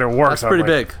just the fact that it works. That's pretty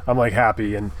big. I'm like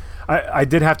happy, and I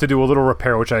did have to do a little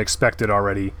repair, which I expected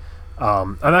already.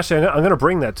 I'm going to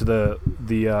bring that to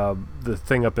the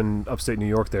thing up in upstate New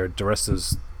York there,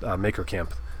 DeResta's Maker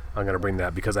Camp. I'm going to bring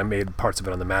that because I made parts of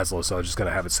it on the Maslow, so I'm just going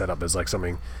to have it set up as like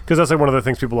something, because that's like one of the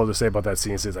things people love to say about that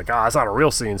CNC. It's like, it's not a real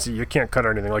CNC. You can't cut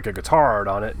anything like a guitar art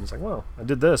on it. And it's like, well, I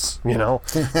did this, But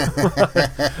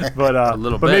a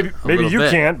little bit. Maybe you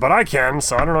can't, but I can.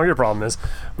 So I don't know what your problem is.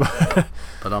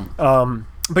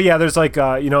 But yeah, there's like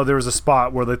there was a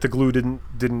spot where like the glue didn't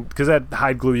because that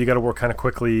hide glue you got to work kind of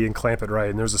quickly and clamp it right.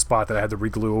 And there's a spot that I had to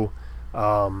reglue.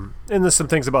 And there's some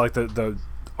things about like the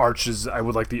arches. I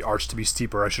would like the arch to be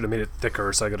steeper. I should have made it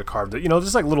thicker, so I got to carve it.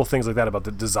 Just like little things like that about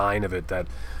the design of it that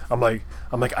I'm like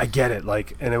I get it.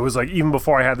 Like, and it was like even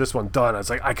before I had this one done, I was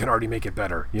like I can already make it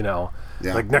better. Yeah.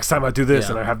 Like next time I do this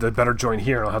and I have the better joint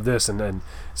here and I'll have this and then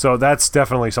so that's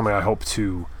definitely something I hope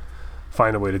to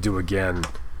find a way to do again.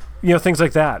 Things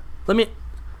like that. Let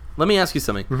me ask you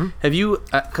something. Mm-hmm. Have you,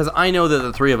 because I know that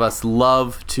the three of us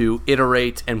love to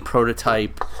iterate and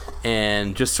prototype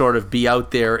and just sort of be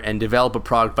out there and develop a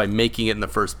product by making it in the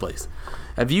first place.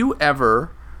 Have you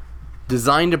ever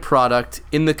designed a product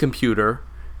in the computer,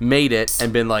 made it,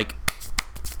 and been like,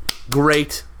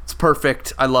 great, it's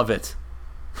perfect, I love it?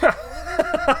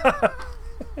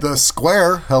 The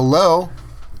square, hello.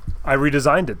 I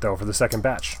redesigned it, though, for the second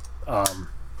batch.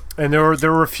 And there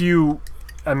were a few.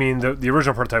 I mean, the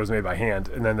original prototype was made by hand,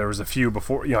 and then there was a few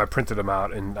before. I printed them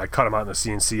out and I cut them out in the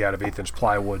CNC out of 1/8"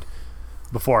 plywood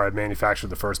before I had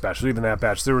manufactured the first batch. So even that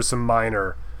batch, there was some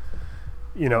minor,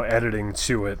 editing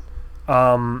to it.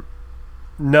 No.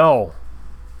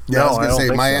 Yeah, I was gonna say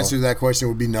my answer to that question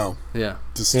would be no. Yeah.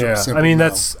 Just I mean,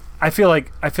 that's. I feel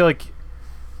like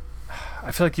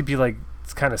you'd be like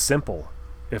it's kind of simple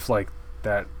if like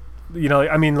that.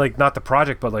 I mean, like not the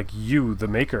project, but like you, the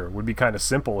maker, would be kind of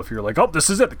simple if you're like, oh, this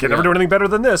is it. Can never do anything better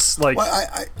than this. Like,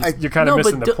 you're kind of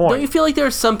missing the point. Don't you feel like there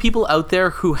are some people out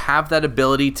there who have that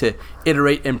ability to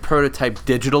iterate and prototype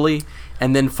digitally,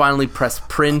 and then finally press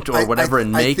print or whatever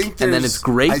and make, and then it's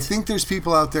great? I think there's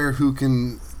people out there who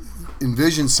can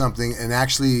envision something and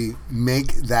actually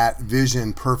make that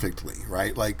vision perfectly,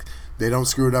 right? Like they don't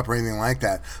screw it up or anything like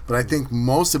that. But I think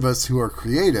most of us who are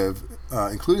creative,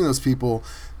 including those people,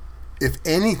 if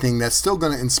anything, that's still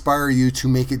going to inspire you to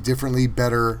make it differently,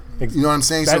 better. You know what I'm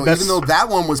saying? So even though that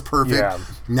one was perfect,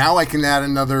 now I can add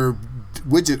another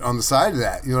widget on the side of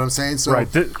that. You know what I'm saying? So right.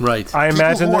 I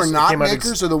imagine people who are not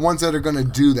makers are the ones that are going to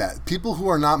do that. People who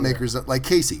are not makers, like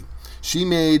Casey, she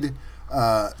made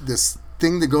this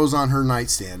thing that goes on her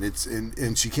nightstand.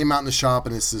 And she came out in the shop,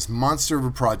 and it's this monster of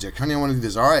a project. Honey, I want to do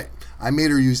this. All right. I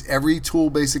made her use every tool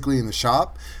basically in the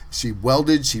shop. She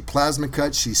welded, she plasma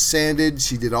cut, she sanded,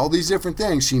 she did all these different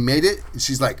things. She made it, and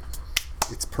she's like,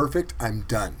 it's perfect, I'm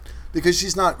done. Because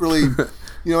she's not really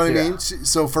You know what I Yeah. mean?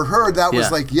 So for her, that was Yeah.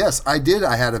 like, yes, I did.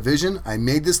 I had a vision. I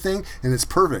made this thing, and it's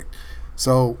perfect.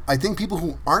 So I think people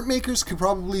who aren't makers could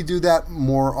probably do that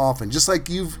more often, just like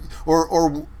you've,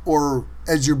 or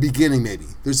as you're beginning maybe.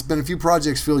 There's been a few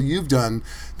projects, Phil, you've done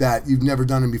that you've never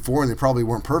done them before, and they probably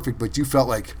weren't perfect, but you felt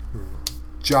like,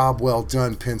 job well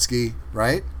done, Pinsky,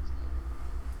 right?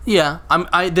 Yeah,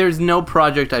 there's no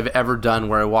project I've ever done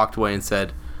where I walked away and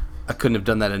said, I couldn't have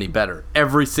done that any better.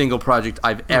 Every single project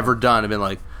I've ever done, I've been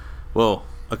like, whoa,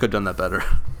 I could have done that better.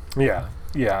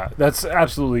 Yeah, that's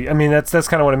absolutely. I mean, that's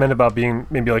kind of what I meant about being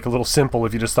maybe like a little simple.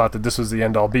 If you just thought that this was the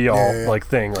end all be all Yeah. like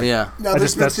thing. Like, Yeah. Now,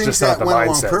 there's been that's things just not that the went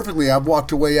along mindset. perfectly. I've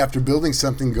walked away after building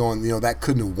something going, that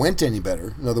couldn't have went any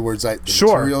better. In other words, the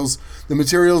Sure.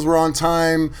 materials were on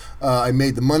time. I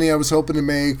made the money I was hoping to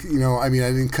make. I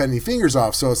didn't cut any fingers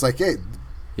off. So it's like, hey,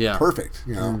 Yeah. perfect.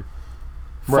 Fine,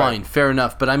 Right. fair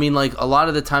enough. But I mean, like, a lot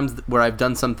of the times where I've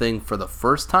done something for the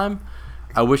first time,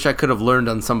 I wish I could have learned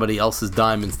on somebody else's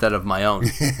dime instead of my own.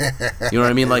 You know what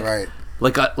I mean? Like, Right.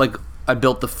 like I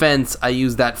built the fence. I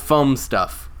used that foam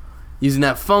stuff. Using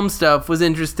that foam stuff was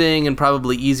interesting and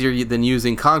probably easier than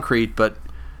using concrete, but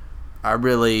I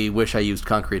really wish I used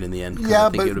concrete in the end. 'cause I Yeah,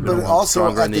 think it would have been but a lot also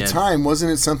stronger at in the end. time,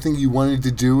 wasn't it something you wanted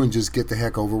to do and just get the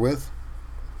heck over with?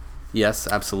 Yes,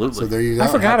 absolutely. So there you go. I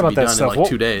had forgot to about be that done in, stuff. like,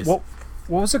 2 days. What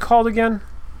was it called again?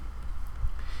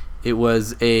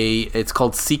 It's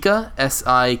called Sika,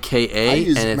 S-I-K-A, and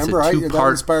it's remember, a that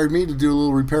two-part. inspired me to do a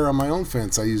little repair on my own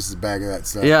fence. I used a bag of that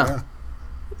stuff. Yeah.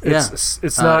 It's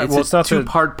not. It's Well, a it's not the.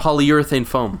 two-part polyurethane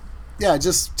foam. Yeah,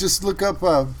 just look up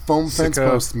foam fence Sika.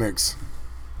 post mix.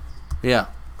 Yeah,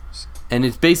 and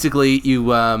it's basically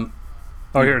you Oh,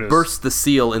 here it is. burst the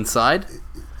seal inside.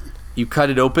 You cut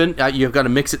it open. You've got to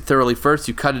mix it thoroughly first.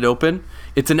 You cut it open.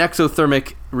 It's an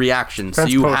exothermic reaction, so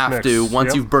Fence you post have mix, to once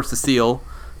yep. you've burst the seal,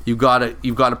 you've got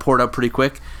to pour it out pretty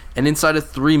quick. And inside of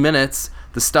 3 minutes,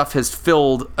 the stuff has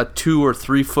filled a 2 or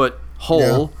 3 foot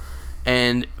hole,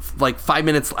 and like 5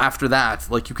 minutes after that,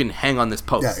 like you can hang on this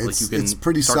post. Yeah, like you can it's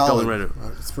pretty start solid. building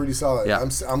right It's pretty solid. Yeah.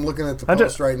 I'm looking at the I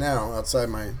post ju- right now outside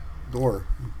my door.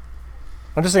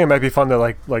 I'm just thinking it might be fun to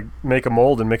like make a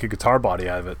mold and make a guitar body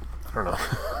out of it. I don't know.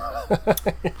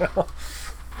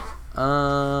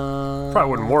 Probably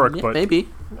wouldn't work, yeah, but maybe.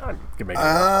 I could make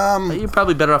it. You're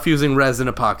probably better off using resin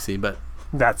epoxy, but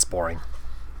That's boring.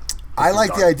 I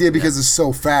like the idea because it's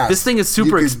so fast. This thing is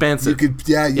super expansive. You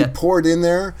Yeah. pour it in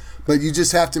there, but you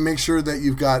just have to make sure that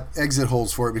you've got exit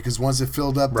holes for it because once it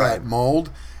filled up Right. that mold,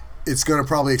 it's going to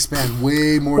probably expand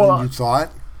way more Well, than you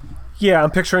thought. Yeah,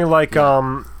 I'm picturing like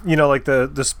like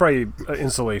the spray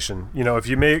insulation. If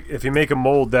you make a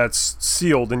mold that's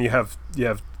sealed, then you have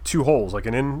 2 holes, like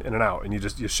an in and an out, and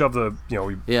you shove the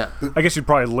yeah. I guess you'd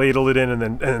probably ladle it in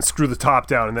and then screw the top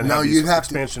down and then No, have these you'd have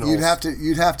expansion to. holes.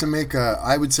 You'd have to make a.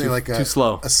 I would say like too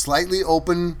slow. a slightly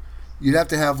open. You'd have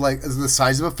to have like the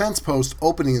size of a fence post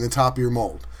opening in the top of your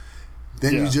mold.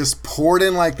 Then you Yeah. just pour it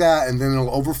in like that, and then it'll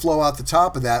overflow out the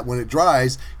top of that. When it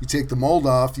dries, you take the mold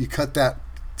off. You cut that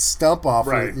stump off.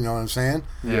 Right. You know what I'm saying?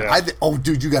 Yeah. Oh,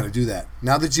 dude, you got to do that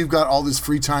now that you've got all this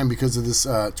free time because of this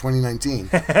 2019.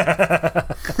 Yeah,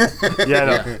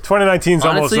 no. 2019's almost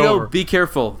Honestly, though, over. be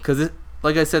careful because,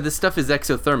 like I said, this stuff is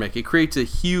exothermic. It creates a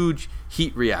huge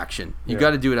heat reaction. You Yeah.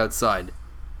 got to do it outside.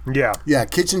 Yeah. Yeah,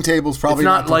 kitchen table's probably It's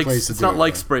not the like place to it's do not it,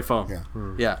 like though. spray foam. Yeah.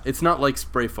 Yeah, it's not like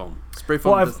spray foam. Spray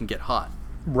foam Well, doesn't get hot.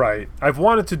 Right. I've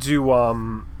wanted to do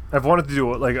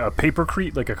like a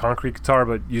papercrete, like a concrete guitar,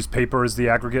 but use paper as the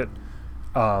aggregate,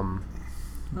 Oh,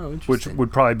 which interesting.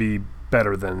 would probably be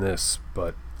better than this.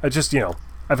 But I just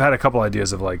I've had a couple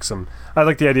ideas of like some. I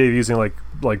like the idea of using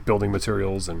like building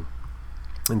materials and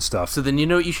stuff. So then you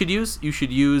know what you should use? You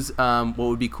should use what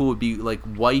would be cool would be like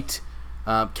white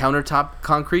countertop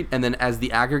concrete, and then as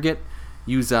the aggregate,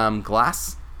 use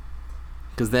glass,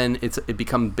 because then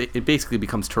it basically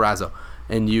becomes terrazzo,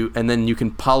 and then you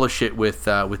can polish it with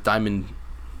diamond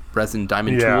resin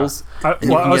Yeah. tools. I- and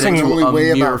well, you I was can get thinking- it Only to a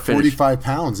weigh mirror about finish. 45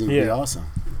 pounds. It would be Yeah. awesome.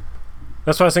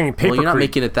 That's why I was thinking papercrete. Well, you're not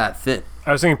making it that thin.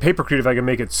 I was thinking papercrete if I could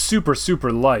make it super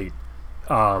super light.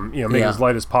 Make it Yeah. as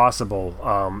light as possible.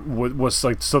 Was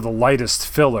like so the lightest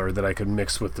filler that I could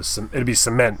mix with it'd be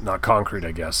cement, not concrete,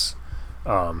 I guess.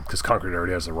 Because concrete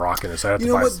already has a rock in it, so I have You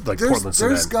to know buy what? like There's Portland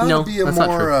there's cement. got to No, be a that's not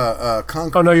more true.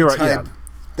 concrete Oh, no, you're right, type.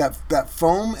 yeah. That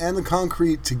foam and the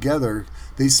concrete together,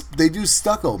 they do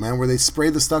stucco, man, where they spray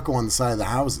the stucco on the side of the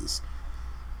houses.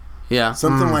 Yeah.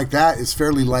 Something like that is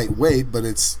fairly lightweight, but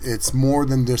it's more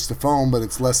than just the foam, but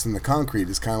it's less than the concrete.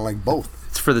 It's kind of like both.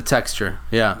 It's for the texture,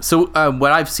 yeah. So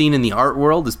what I've seen in the art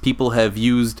world is people have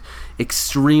used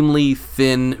extremely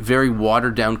thin, very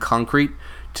watered down concrete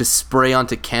to spray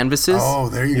onto canvases. Oh,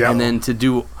 there you go. And then to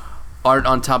do art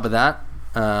on top of that.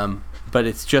 But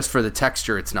it's just for the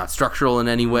texture. It's not structural in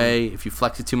any way. If you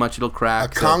flex it too much, it'll A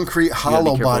crack. concrete so you gotta be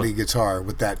hollow careful. body guitar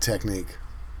with that technique.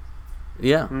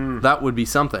 Yeah, that would be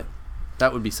something.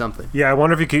 That would be something. Yeah, I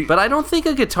wonder if you could. But I don't think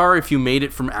a guitar, if you made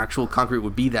it from actual concrete,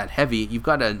 would be that heavy. You've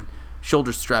got a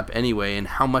shoulder strap anyway, and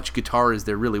how much guitar is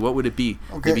there really? What would it be?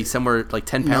 Okay. Maybe somewhere like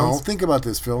 10 No, pounds? think about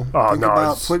this, Phil. Oh, think no,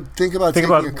 about it's- think about think taking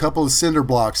about- a couple of cinder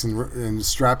blocks and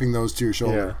strapping those to your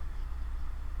shoulder.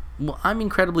 Well, I'm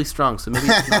incredibly strong, so maybe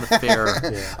it's not a fair...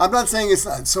 I'm not saying it's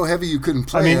not so heavy you couldn't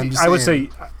play. I mean, I'm just I would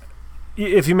saying- say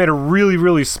if you made a really,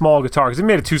 really small guitar, because if you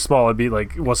made it too small, it'd be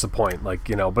like, what's the point? Like,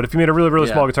 you know, but if you made a really, really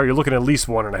Yeah. small guitar, you're looking at least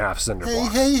 1.5 cinder Hey,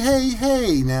 blocks.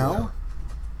 hey, now.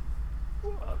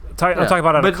 I'm talking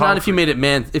about on a But not if you concrete. made it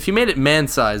man... If you made it man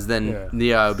size, then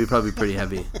yeah, it would be probably pretty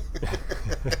heavy.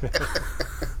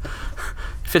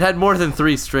 If it had more than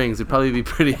 3 strings, it'd probably be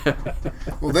pretty heavy.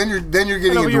 Well, then you're getting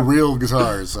but into you're- real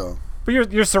guitars. So But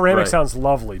your ceramic Right. sounds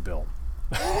lovely, Bill.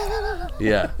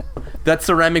 Yeah. That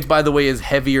ceramic, by the way, is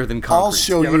heavier than concrete. I'll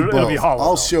show Yeah, but you it'll be both. hollow,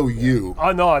 I'll though. show you.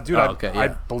 Oh no, dude! Oh, okay, I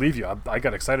yeah. believe you. I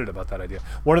got excited about that idea.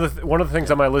 One of the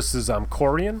things on my list is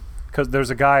Corian, because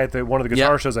there's a guy at one of the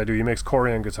guitar Yeah. shows I do. He makes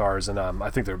Corian guitars, and I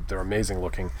think they're amazing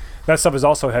looking. That stuff is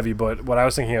also heavy, but what I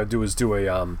was thinking I'd do is do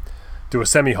a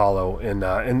semi hollow,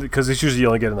 and because it's usually you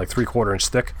only get in like 3/4 inch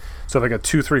thick. So if I got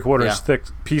 2 3/4 inch Yeah. thick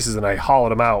pieces and I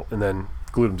hollowed them out and then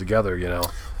glued them together, you know.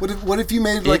 What if you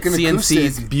made like an CNCs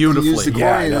acoustic beautifully. and used the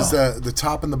Yeah, I Corian as know. the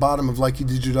top and the bottom of like you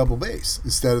did your double bass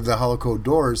instead of the hollow coat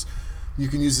doors? You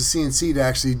can use the CNC to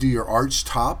actually do your arch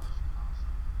top.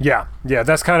 Yeah,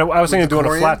 that's kind of. I was thinking of the doing a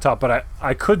Corian? flat top, but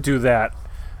I could do that.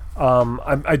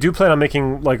 I do plan on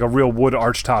making like a real wood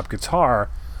arch top guitar,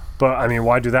 but I mean,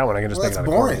 why do that when I can just Well, make that's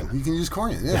it out of boring. Corian? You can use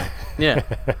Corian, yeah. Yeah.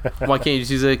 Why can't you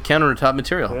just use a countertop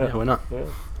material? Yeah, why not?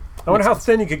 I wonder how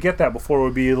thin you could get that before it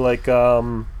would be like,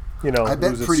 you know, I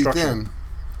bet lose its pretty structure. thin.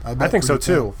 I think so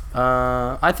too.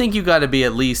 I think you got to be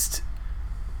at least,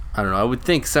 I don't know, I would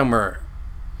think somewhere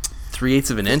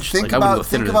 3/8 of an inch. Think Like I wouldn't go about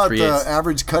thinner think than about the 3/8.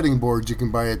 average cutting board you can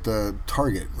buy at the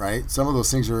Target, right? Some of those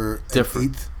things are an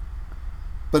Different. eighth,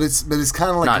 but it's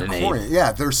kind of like Not a an eighth. Corian.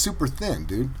 Yeah, they're super thin,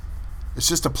 dude. It's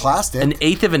just a plastic.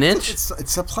 1/8 of an inch?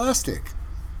 It's a plastic.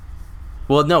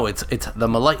 Well, no, it's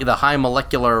the high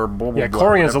molecular. Blah, blah, Yeah, blah, Corian's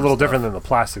a whatever little stuff. different than the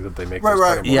plastic that they make. Right, those right.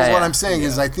 cutting boards. Yeah, Well, what yeah. I'm saying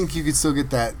is, I think you could still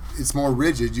get that. It's more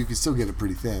rigid. You can still get it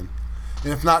pretty thin.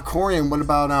 And if not Corian, what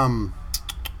about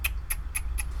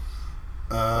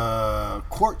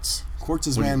quartz? Quartz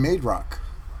is man-made rock.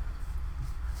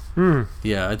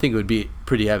 Yeah, I think it would be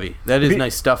pretty heavy. That is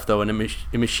nice stuff, though, and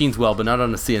it machines well, but not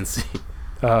on a CNC.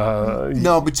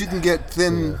 No, but you can get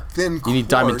thin quartz. You need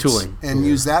diamond tooling. and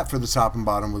use that for the top and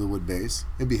bottom with a wood base.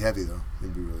 It'd be heavy though.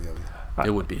 It'd be really heavy.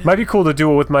 It would be. Might be cool to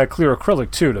do it with my clear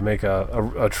acrylic too, to make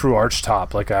a true arch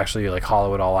top, like actually like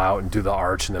hollow it all out and do the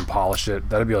arch and then polish it.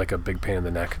 That'd be like a big pain in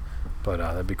the neck, but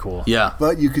that'd be cool. Yeah.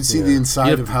 But you could see the inside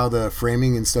Yep. of how the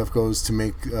framing and stuff goes to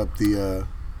make up the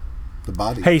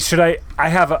body. Hey, should I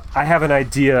have an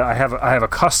idea. I have a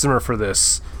customer for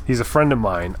this. He's a friend of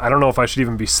mine. I don't know if I should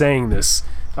even be saying this.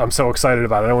 I'm so excited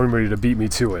about it. I don't want anybody to beat me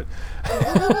to it.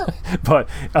 But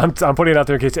I'm putting it out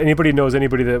there in case anybody knows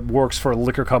anybody that works for a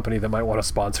liquor company that might want to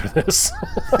sponsor this.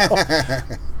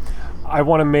 I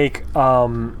want to make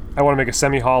a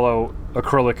semi-hollow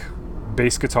acrylic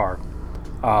bass guitar.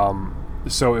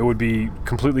 So it would be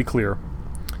completely clear.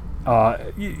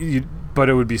 But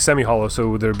it would be semi-hollow,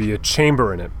 so there'd be a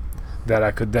chamber in it that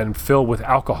I could then fill with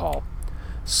alcohol.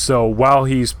 So while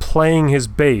he's playing his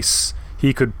bass,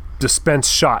 he could dispense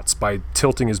shots by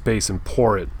tilting his bass and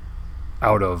pour it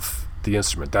out of the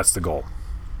instrument. That's the goal.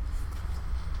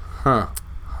 Have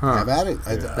at it.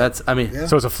 That's. I mean. Yeah.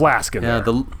 So it's a flask in Yeah.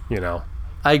 there. You know.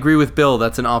 I agree with Bill.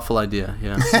 That's an awful idea.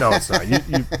 Yeah. No, it's not.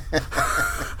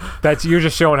 You're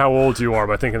just showing how old you are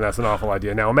by thinking that's an awful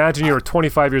idea. Now imagine you're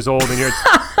 25 years old and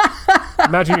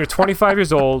you're 25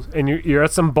 years old and you're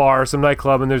at some bar, some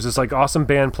nightclub, and there's this like awesome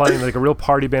band playing, like a real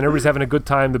party band. Everybody's having a good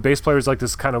time. The bass player is like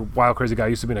this kind of wild, crazy guy.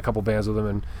 Used to be in a couple bands with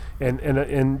him,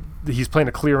 and he's playing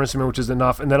a clear instrument, which is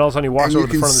enough. And then all of a sudden he walks And over you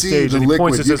to the can front of the see stage the and he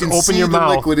points liquid. and You says, can "Open see your the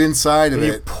mouth." liquid inside of And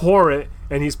you it. pour it,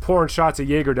 and he's pouring shots of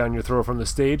Jaeger down your throat from the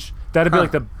stage. That'd be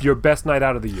like your best night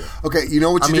out of the year. Okay, you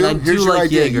know what you I mean, do? I do Here's your like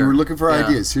idea. Jaeger. You were looking for Yeah.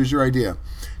 ideas. Here's your idea.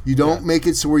 You don't make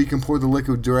it so where you can pour the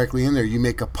liquid directly in there. You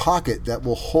make a pocket that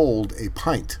will hold a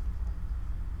pint,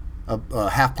 a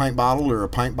half pint bottle or a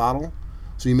pint bottle.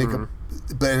 So you make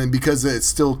and because it's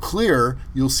still clear,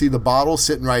 you'll see the bottle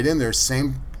sitting right in there.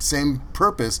 Same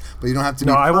purpose, but you don't have to.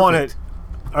 No, be I want perfect.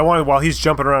 it while he's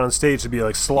jumping around on stage to be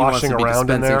like He wants sloshing to be around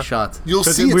in dispensing there. shots. You'll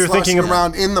 'Cause see we it were sloshing thinking of-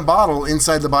 around in the bottle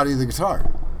inside the body of the guitar.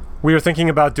 We were thinking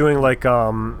about doing like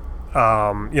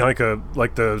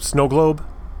like the snow globe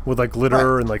with like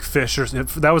glitter and like fish.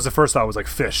 That was the first thought, was like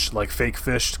fish, like fake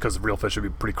fish, because real fish would be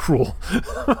pretty cruel.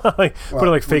 Putting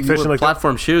like fake fish in like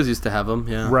platform shoes used to have them.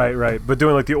 Yeah. Right. But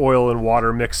doing like the oil and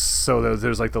water mix, so that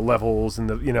there's like the levels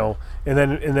and and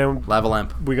then lava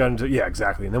lamp. We got into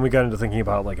exactly, and then we got into thinking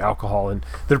about like alcohol, and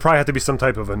there'd probably have to be some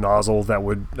type of a nozzle that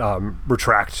would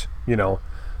retract.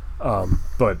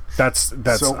 But that's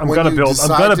so I'm gonna build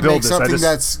this. Something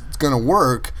that's gonna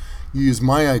work. You use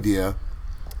my idea,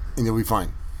 and you'll be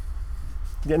fine.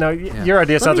 Your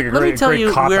idea sounds like a great. Let me tell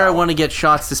you where I out. want to get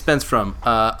shots dispensed from.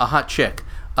 A hot chick,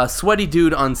 a sweaty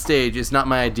dude on stage is not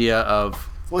my idea of.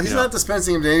 Well, he's not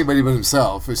dispensing him to anybody but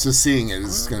himself. It's just seeing it.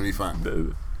 It's going to be fun.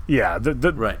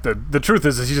 The truth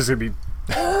is he's just going to be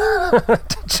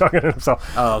chugging it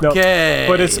himself. Okay,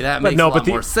 that makes a lot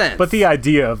more sense. But the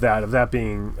idea of that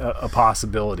being a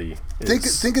possibility.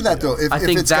 Think of that though. I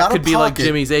think that could be like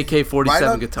Jimmy's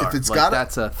AK-47 guitar. If it's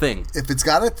that's a thing. If it's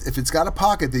got a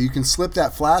pocket that you can slip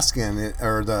that flask in,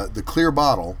 or the clear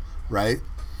bottle, right?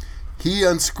 He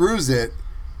unscrews it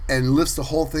and lifts the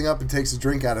whole thing up and takes a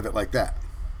drink out of it like that.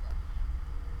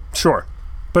 Sure,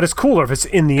 but it's cooler if it's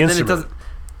in the instrument.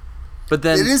 But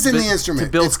then it is in the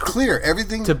instrument. It's clear.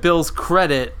 Everything. To Bill's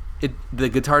credit, the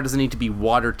guitar doesn't need to be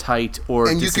watertight or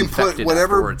and you can disinfected put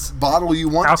whatever afterwards. bottle you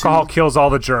want. Alcohol kills all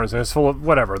the germs, and it's full of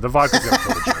whatever. The vodka's gonna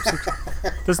kill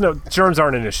the germs. Germs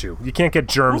aren't an issue. You can't get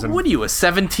germs. What are you, a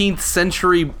 17th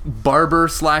century barber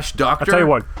 / doctor? I'll tell you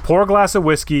what. Pour a glass of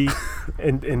whiskey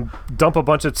and dump a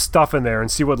bunch of stuff in there and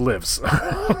see what lives.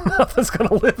 Nothing's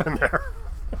gonna live in there.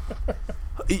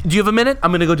 Do you have a minute?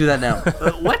 I'm gonna go do that now.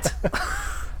 What?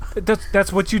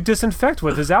 That's what you disinfect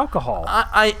with, is alcohol.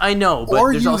 I know, but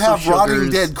or there's you also have sugars. rotting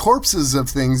dead corpses of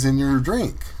things in your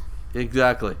drink.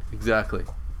 Exactly.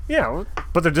 Yeah,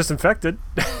 but they're disinfected.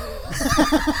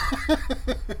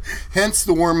 Hence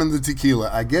the worm and the tequila.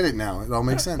 I get it now. It all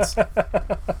makes sense.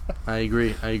 I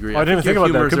agree. I didn't even think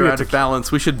about that. It could be out of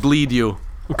balance. We should bleed you.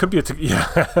 It could be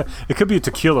it could be a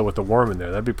tequila with the worm in there.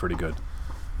 That'd be pretty good.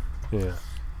 Yeah.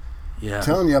 Yeah. I'm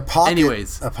telling you, a pocket.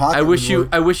 Anyways, I wish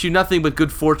you nothing but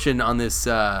good fortune on this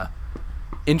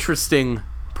interesting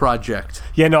project.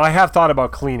 Yeah, no, I have thought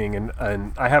about cleaning, and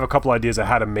I have a couple ideas of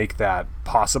how to make that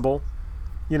possible.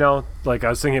 Like I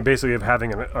was thinking basically of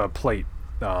having a plate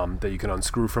that you can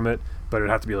unscrew from it, but it'd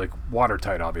have to be like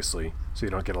watertight, obviously, so you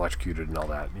don't get electrocuted and all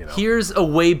that. Here's a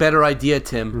way better idea,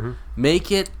 Tim. Mm-hmm.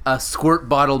 Make it a squirt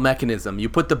bottle mechanism. You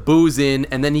put the booze in,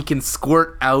 and then he can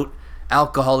squirt out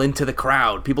alcohol into the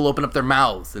crowd. People open up their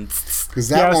mouths and because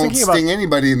that won't sting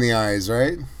anybody in the eyes,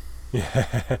 right?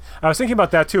 Yeah, I was thinking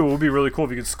about that too. It would be really cool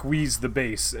if you could squeeze the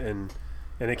base and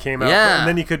it came out,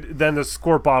 and then the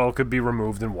squirt bottle could be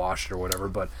removed and washed or whatever.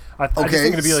 But I just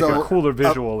think it'd be like a cooler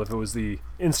visual if it was the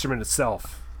instrument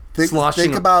itself. Think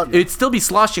about it'd still be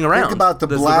sloshing around. Think about the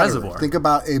bladder. reservoir. Think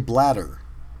about a bladder.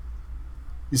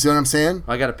 You see what I'm saying?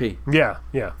 I gotta pee. Yeah.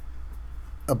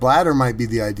 A bladder might be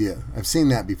the idea. I've seen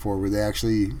that before, where they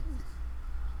actually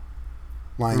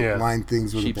line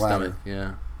things with Sheep a bladder.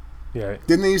 Stomach. Yeah.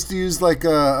 Didn't they used to use like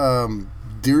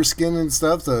deer skin and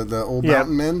stuff? The old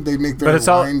mountain men, they make their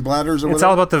bladders or whatever. It's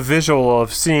all about the visual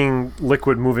of seeing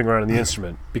liquid moving around in the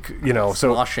instrument. So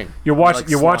sloshing. You're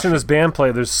watching this band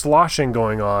play. There's sloshing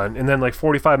going on, and then like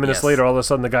 45 minutes later, all of a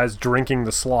sudden the guy's drinking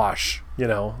the slosh.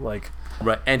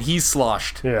 Right, and he's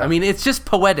sloshed. Yeah. I mean, it's just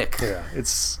poetic. Yeah,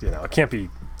 it's it can't be.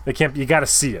 You got to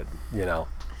see it. You know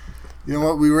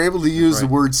what? We were able to use the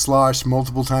word slosh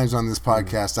multiple times on this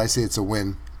podcast. I say it's a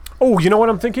win. Oh, you know what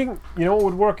I'm thinking? You know what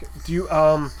would work? Do you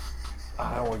I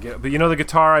don't want to get it, but the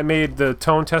guitar I made, the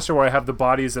tone tester where I have the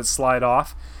bodies that slide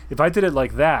off. If I did it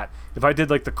like that, if I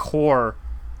did like the core,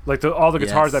 like all the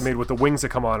guitars I made with the wings that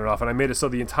come on and off, and I made it so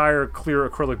the entire clear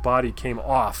acrylic body came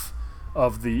off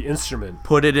of the instrument.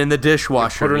 Put it in the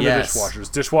dishwasher. Put it in the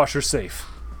dishwashers. Dishwasher safe.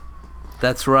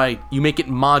 That's right. You make it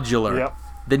modular. Yep.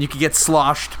 Then you can get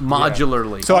sloshed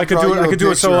modularly. Yeah. So I could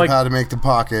do it so like how to make the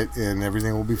pocket, and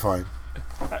everything will be fine.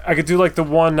 I could do like the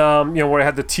one where I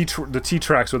had the T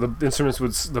tracks where the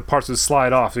instruments the parts would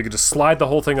slide off. So you could just slide the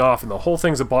whole thing off, and the whole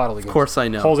thing's a bottle. Of course, I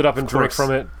know. Hold it up and drink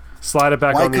from it. Slide it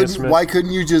back on the instrument. Why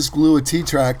couldn't you just glue a T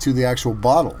track to the actual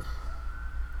bottle?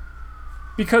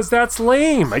 Because that's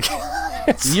lame.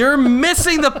 You're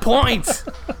missing the point.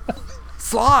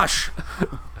 Slosh.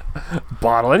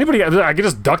 Bottle. I could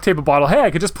just duct tape a bottle. Hey,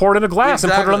 I could just pour it in a glass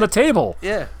and put it on the table.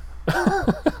 Yeah.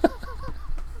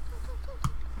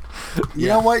 You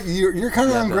know what? You're kind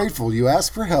of ungrateful. You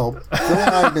asked for help. Phil and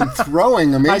I have been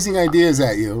throwing amazing ideas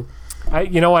at you.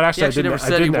 You know what? He Actually, actually never I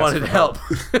said he didn't ask wanted for help.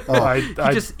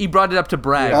 He brought it up to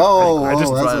brag. Oh, I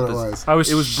just that's brought what up it his-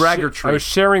 was. It was braggartry. I was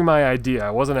sharing my idea.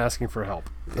 I wasn't asking for help.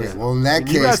 Okay, well, in that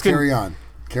You guys case, can- carry on.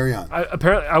 Carry on.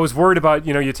 Apparently, I was worried about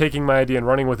you taking my idea and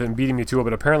running with it and beating me to it,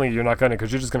 but apparently you're not going to,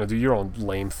 because you're just going to do your own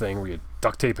lame thing where you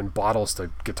duct tape and bottles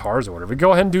to guitars or whatever.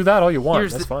 Go ahead and do that all you want.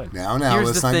 Here's That's the- fine. Now, Here's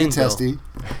let's the not thing, get testy.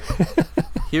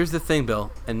 Here's the thing, Bill,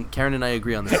 and Karen and I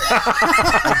agree on this.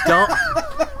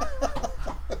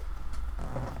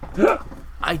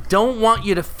 I don't want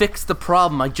you to fix the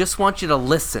problem. I just want you to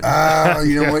listen. Oh,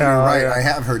 you know what? You're right. yeah. I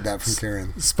have heard that from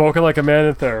Karen. Spoken like a man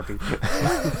in therapy.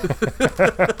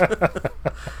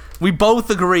 We both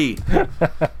agree.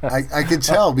 I could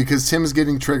tell because Tim's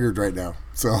getting triggered right now.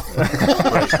 So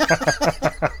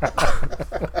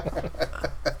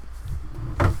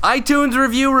iTunes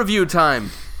review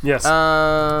time. Yes.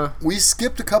 we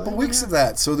skipped a couple weeks of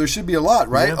that, so there should be a lot,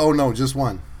 right? Yeah. Oh no, just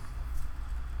one.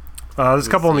 There's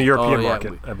a couple in the European yeah,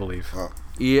 market, I believe.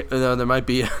 Yeah, there might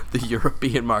be the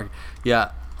European market.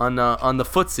 Yeah, on the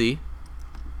footsie.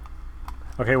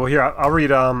 Okay, well here I'll read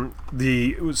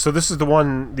so this is the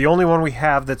only one we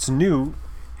have that's new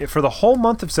for the whole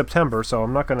month of September. So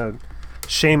I'm not going to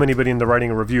shame anybody into writing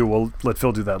a review. We'll let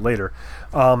Phil do that later.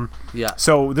 Yeah.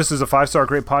 So this is a 5-star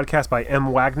great podcast by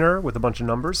M. Wagner with a bunch of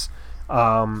numbers.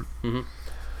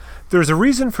 There's a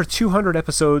reason for 200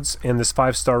 episodes and this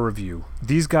 5-star review.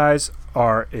 These guys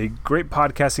are a great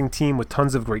podcasting team with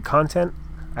tons of great content.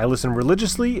 I listen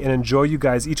religiously and enjoy you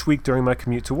guys each week during my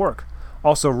commute to work.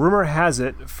 Also, rumor has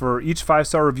it, for each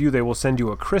 5-star review, they will send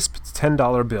you a crisp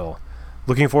 $10 bill.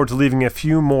 Looking forward to leaving a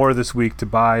few more this week to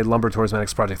buy Lumber Tours, my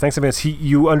next project. Thanks, advance.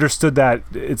 You understood that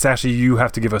it's actually you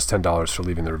have to give us $10 for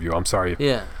leaving the review. I'm sorry.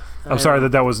 Yeah. I'm sorry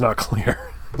that was not clear.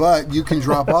 But you can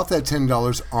drop off that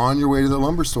 $10 on your way to the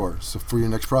lumber store for your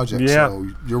next project. Yeah. So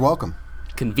you're welcome.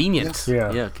 Convenient. Yes.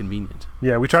 Yeah. Yeah, convenient.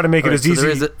 Yeah, we try to make it Alright, as so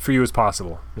there easy is for you as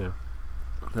possible. Yeah.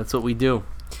 That's what we do.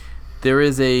 There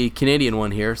is a Canadian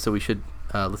one here, so we should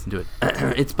listen to it.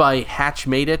 It's by Hatch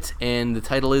Made It, and the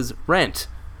title is Rent. ...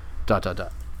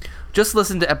 Just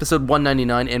listened to episode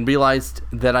 199 and realized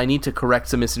that I need to correct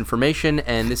some misinformation,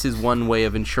 and this is one way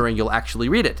of ensuring you'll actually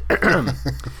read it.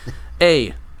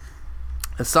 A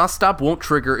saw stop won't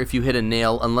trigger if you hit a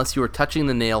nail unless you are touching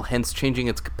the nail, hence changing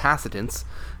its capacitance.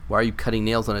 Why are you cutting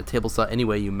nails on a table saw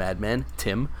anyway, you madman?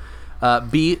 Tim.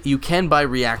 B, you can buy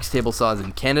React table saws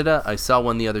in Canada. I saw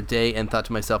one the other day and thought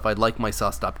to myself I'd like my saw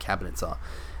stop cabinet saw.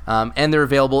 And they're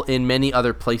available in many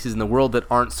other places in the world that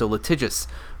aren't so litigious.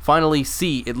 Finally,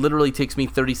 C, it literally takes me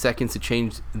 30 seconds to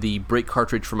change the brake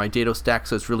cartridge for my dado stack,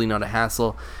 so it's really not a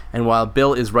hassle. And while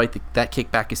Bill is right that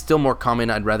kickback is still more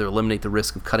common, I'd rather eliminate the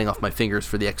risk of cutting off my fingers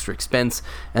for the extra expense.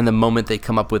 And the moment they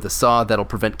come up with a saw that'll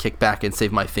prevent kickback and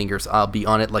save my fingers, I'll be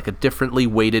on it like a differently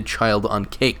weighted child on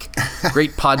cake.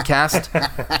 Great podcast.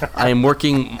 I am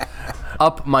working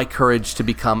up my courage to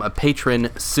become a patron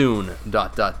soon. ...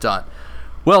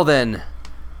 Well then,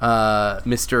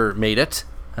 Mr. Made It.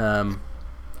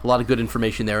 A lot of good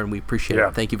information there, and we appreciate Yeah.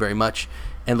 it. Thank you very much,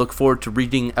 and look forward to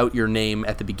reading out your name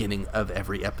at the beginning of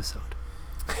every episode.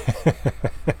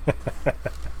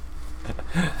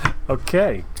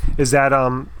 Okay. Is that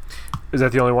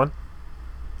the only one?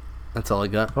 That's all I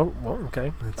got. Oh, well,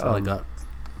 okay. That's all I got.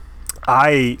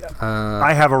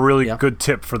 I have a really yeah. good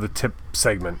tip for the tip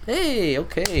segment. Hey,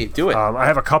 okay, do it. I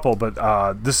have a couple, but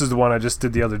this is the one I just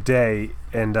did the other day.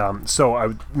 And so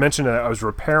I mentioned that I was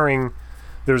repairing.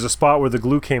 There was a spot where the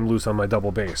glue came loose on my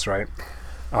double bass, right?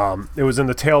 It was in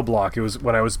the tail block. It was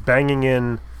when I was banging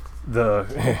in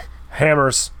the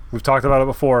hammers. We've talked about it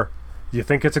before. You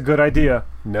think it's a good idea.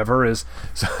 Never is.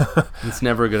 So It's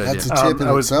never a good idea. That's a tip in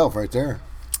itself right there.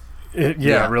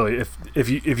 Yeah, really. If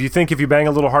you think if you bang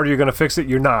a little harder you're going to fix it,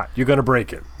 you're not. You're going to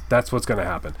break it. That's what's going to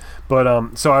happen.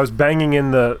 But so I was banging in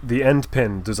the end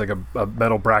pin. There's like a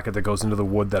metal bracket that goes into the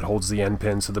wood that holds the end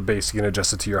pin, so the bass you can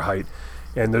adjust it to your height.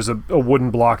 And there's a wooden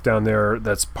block down there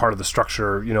that's part of the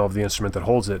structure, of the instrument that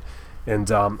holds it. And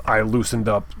I loosened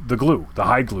up the glue, the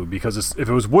hide glue, because if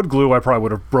it was wood glue, I probably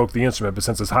would have broke the instrument. But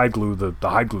since it's hide glue, the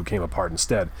hide glue came apart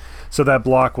instead. So that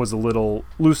block was a little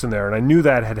loose in there, and I knew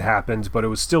that had happened, but it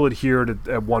was still adhered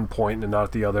at one point and not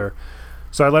at the other.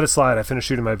 So I let it slide. I finished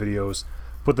shooting my videos,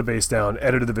 put the bass down,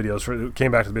 edited the videos.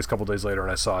 Came back to the bass a couple days later, and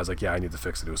I was like, yeah, I need to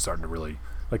fix it. It was starting to really,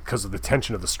 because of the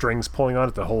tension of the strings pulling on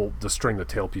it, the string, the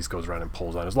tailpiece goes around and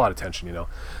pulls on it. There's a lot of tension,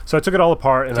 So I took it all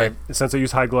apart, and since I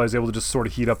used hide glue, I was able to just sort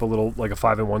of heat up a little, like a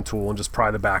 5-in-1 tool, and just pry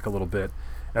the back a little bit.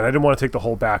 And I didn't want to take the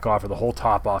whole back off or the whole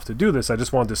top off to do this. I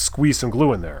just wanted to squeeze some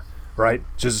glue in there, right?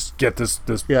 Just get this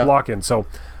block in. So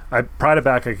I pried it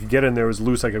back. I could get in there. It was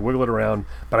loose. I could wiggle it around,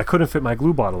 but I couldn't fit my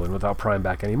glue bottle in without prying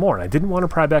back anymore. And I didn't want to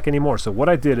pry back anymore. So what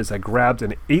I did is I grabbed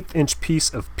an 1/8-inch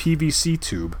piece of PVC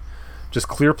tube, just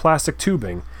clear plastic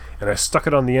tubing, and I stuck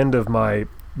it on the end of my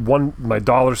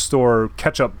dollar store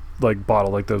ketchup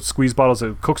bottle, like those squeeze bottles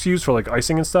that cooks use for like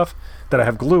icing and stuff that I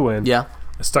have glue in. Yeah.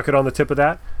 I stuck it on the tip of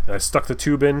that, and I stuck the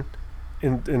tube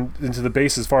into the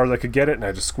base as far as I could get it, and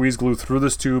I just squeezed glue through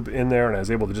this tube in there, and I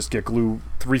was able to just get glue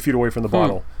 3 feet away from the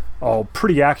bottle, all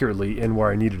pretty accurately in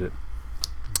where I needed it.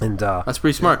 And that's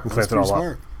pretty smart. And clamped it all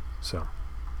up. So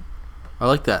I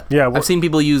like that. Yeah, I've seen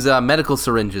people use medical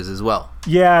syringes as well.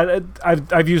 Yeah,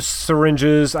 I've used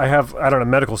syringes. I don't know,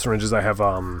 medical syringes. I have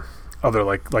other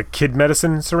like kid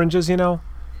medicine syringes, you know.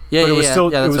 Yeah, but it was yeah,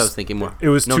 still, yeah. That's it was, what I was thinking more. It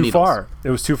was no too needles. far. It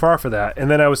was too far for that.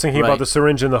 And then I was thinking about the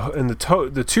syringe and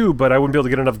the tube, but I wouldn't be able to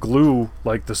get enough glue.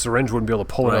 Like the syringe wouldn't be able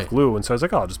to pull enough glue, and so I was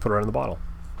like, I'll just put it right in the bottle.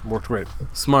 It worked great.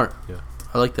 Smart. Yeah,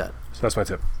 I like that. So that's my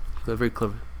tip. That's very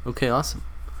clever. Okay, awesome.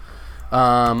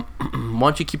 Why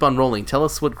don't you keep on rolling? Tell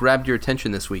us what grabbed your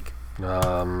attention this week.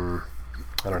 I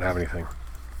don't have anything.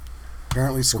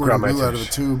 Apparently squirting glue out of a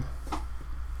tube.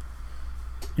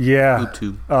 Yeah.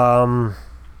 Glue tube.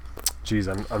 Geez,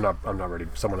 I'm not ready.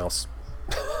 Someone else.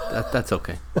 That's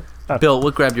okay. Bill,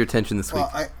 what grabbed your attention this week?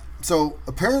 So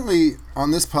apparently on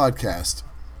this podcast,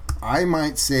 I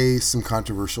might say some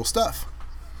controversial stuff.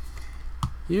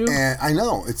 And I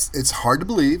know it's hard to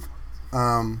believe,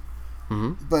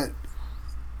 but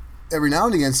every now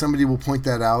and again somebody will point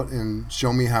that out and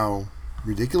show me how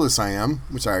ridiculous I am,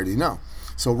 which I already know.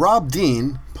 So Rob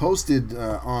Dean posted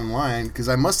online, because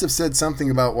I must have said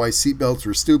something about why seatbelts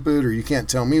were stupid, or you can't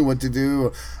tell me what to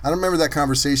do. I don't remember that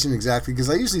conversation exactly, because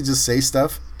I usually just say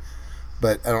stuff,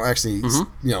 but I don't actually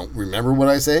remember what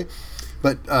I say.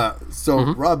 But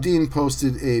Rob Dean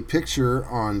posted a picture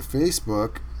on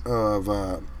Facebook of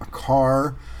a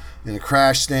car in a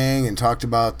crash thing, and talked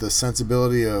about the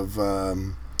sensibility of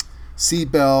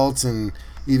seatbelts, and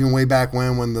even way back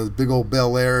when the big old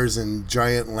Bel Airs and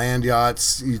giant land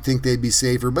yachts, you'd think they'd be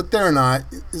safer, but they're not.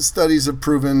 Studies have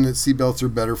proven that seatbelts are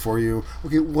better for you.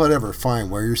 Okay, whatever,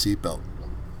 fine, wear your seatbelt,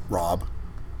 Rob.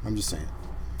 I'm just saying.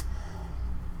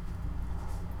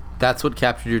 That's what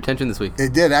captured your attention this week.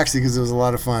 It did, actually, because it was a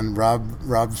lot of fun.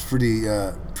 Rob's pretty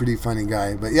funny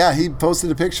guy. But yeah, he posted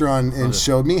a picture and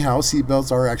showed me how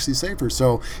seatbelts are actually safer.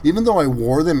 So even though I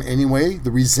wore them anyway,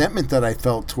 the resentment that I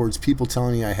felt towards people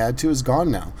telling me I had to is gone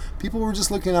now. People were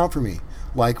just looking out for me,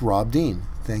 like Rob Dean.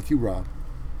 Thank you, Rob.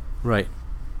 Right.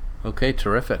 Okay,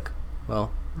 terrific.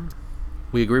 Well,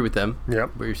 we agree with them.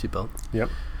 Yep. Wear your seatbelt. Yep.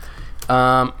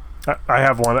 I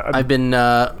have one. I've been.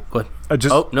 What?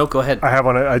 Go ahead. I have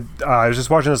one. I was just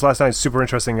watching this last night. It's super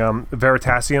interesting.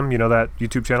 Veritasium, you know that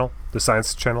YouTube channel, the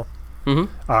science channel.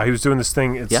 Mm-hmm. He was doing this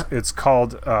thing. It's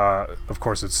called. Of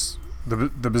course, it's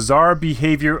the bizarre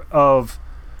behavior of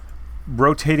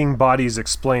rotating bodies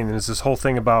explained. And it's this whole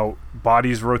thing about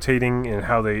bodies rotating and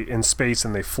how they in space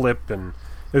and they flip, and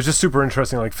it was just super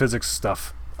interesting, like physics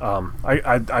stuff.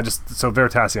 I just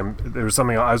Veritasium. There was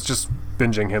something. I was just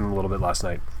binging him a little bit last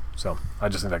night. So I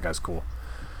just think that guy's cool.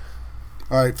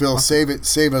 All right, Phil, save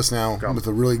us now with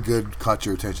a really good caught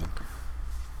your attention.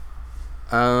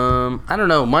 I don't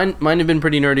know. Mine have been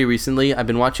pretty nerdy recently. I've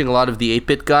been watching a lot of the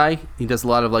 8-Bit guy. He does a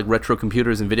lot of like retro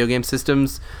computers and video game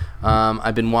systems.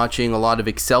 I've been watching a lot of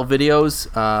Excel videos.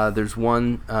 There's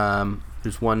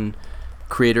one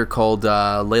creator called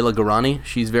Layla Garani.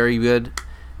 She's very good,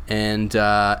 and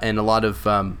a lot of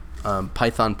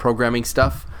Python programming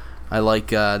stuff. I like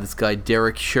this guy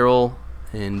Derek Sherrill,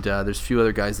 and there's a few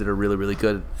other guys that are really, really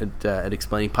good at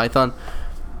explaining Python.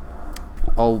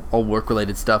 All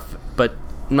work-related stuff, but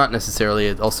not necessarily.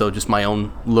 It's also just my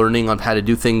own learning on how to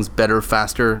do things better,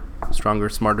 faster, stronger,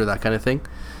 smarter, that kind of thing.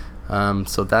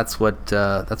 So that's what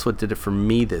did it for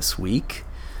me this week.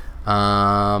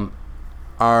 Our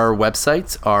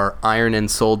websites are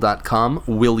ironandsoul.com,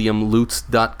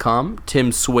 williamlutz.com,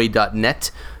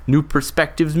 timsway.net,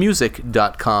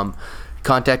 newperspectivesmusic.com.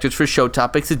 Contact us for show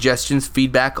topics, suggestions,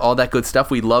 feedback, all that good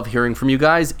stuff. We love hearing from you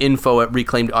guys.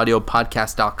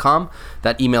 info@reclaimedaudiopodcast.com.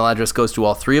 That email address goes to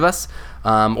all three of us.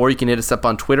 Or you can hit us up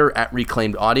on Twitter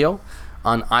 @reclaimedaudio.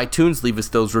 On iTunes, leave us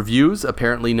those reviews.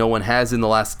 Apparently no one has in the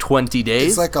last 20 days.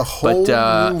 It's like a whole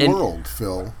new world,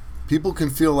 Phil. People can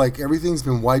feel like everything's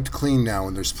been wiped clean now,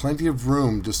 and there's plenty of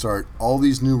room to start all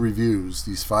these new reviews,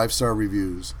 these 5-star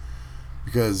reviews,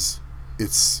 because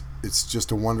it's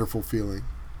just a wonderful feeling.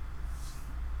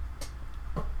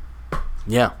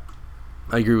 Yeah,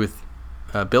 I agree with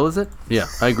Bill, is it? Yeah,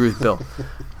 I agree with Bill.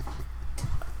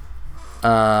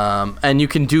 And you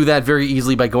can do that very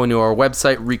easily by going to our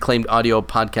website,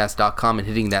 reclaimedaudiopodcast.com, and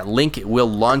hitting that link. It will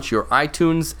launch your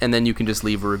iTunes, and then you can just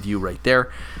leave a review right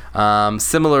there.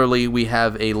 Similarly, we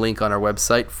have a link on our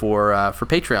website for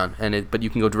Patreon, but you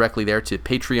can go directly there to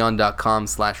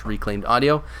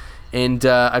patreon.com/reclaimedaudio. And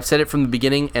I've said it from the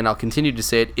beginning, and I'll continue to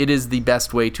say it. It is the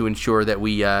best way to ensure that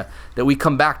we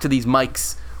come back to these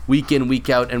mics week in, week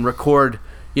out, and record,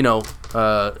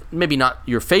 maybe not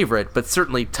your favorite, but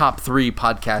certainly top 3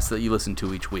 podcasts that you listen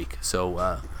to each week.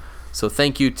 So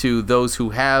thank you to those who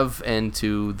have, and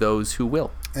to those who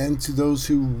will, and to those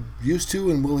who used to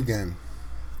and will again.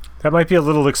 That might be a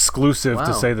little exclusive Wow.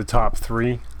 to say the top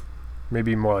 3,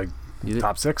 maybe more like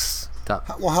top 6.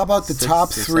 Well, how about the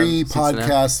top 3 six and a half?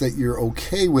 podcasts that you're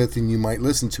okay with and you might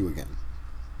listen to again?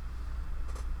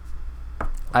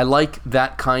 I like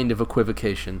that kind of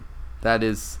equivocation.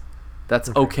 That's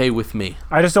okay with me.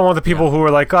 I just don't want the people who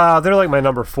are like, they're like my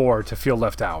number 4 to feel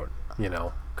left out,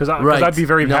 Because Right. I'd be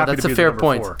very No, happy that's to be a fair the number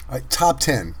point. 4. All right, top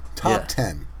 10. Top Yeah.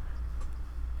 10.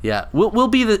 Yeah, we'll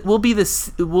be the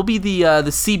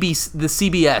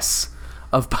CBS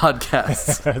of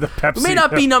podcasts. The Pepsi. We may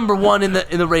not be number 1 in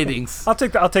the ratings. I'll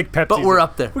take Pepsi. But we're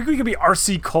up there. We could be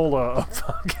RC Cola of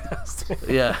podcast.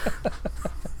 Yeah.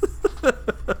 We'll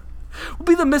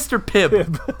be the Mr.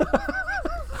 Pibb.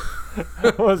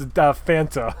 What was it?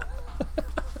 Fanta.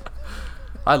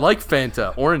 I like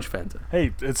Fanta, orange Fanta.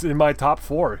 Hey, it's in my top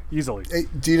 4 easily. Hey,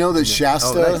 do you know that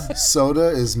Shasta Oh, nice. soda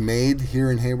is made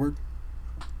here in Hayward?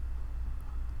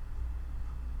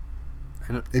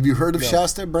 Have you heard of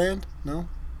Shasta brand? No?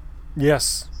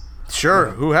 Yes. Sure,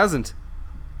 who hasn't?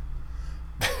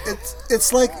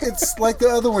 It's like the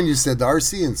other one you said, the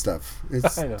RC and stuff.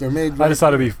 I know. They're made. I just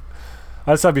thought it'd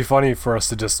be funny for us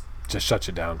to just shut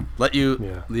you down. Let you,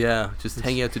 just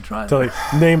hang out to dry. To like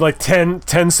name like 10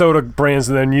 soda brands,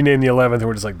 and then you name the 11th, and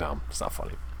we're just like, no, it's not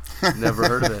funny. Never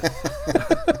heard of it.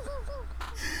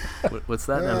 What's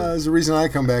that now? There's a reason I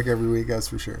come back every week, that's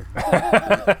for sure.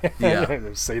 Yeah.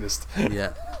 They're sadist.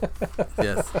 Yeah.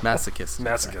 Yes. Masochist.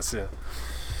 Masochist,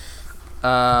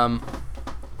 yeah.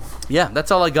 Yeah,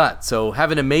 that's all I got. So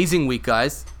have an amazing week,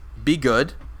 guys. Be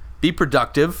good. Be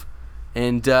productive.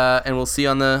 And we'll see you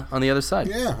on the other side.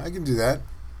 Yeah, I can do that.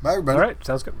 Bye, everybody. All right,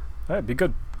 sounds good. All right, be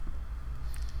good.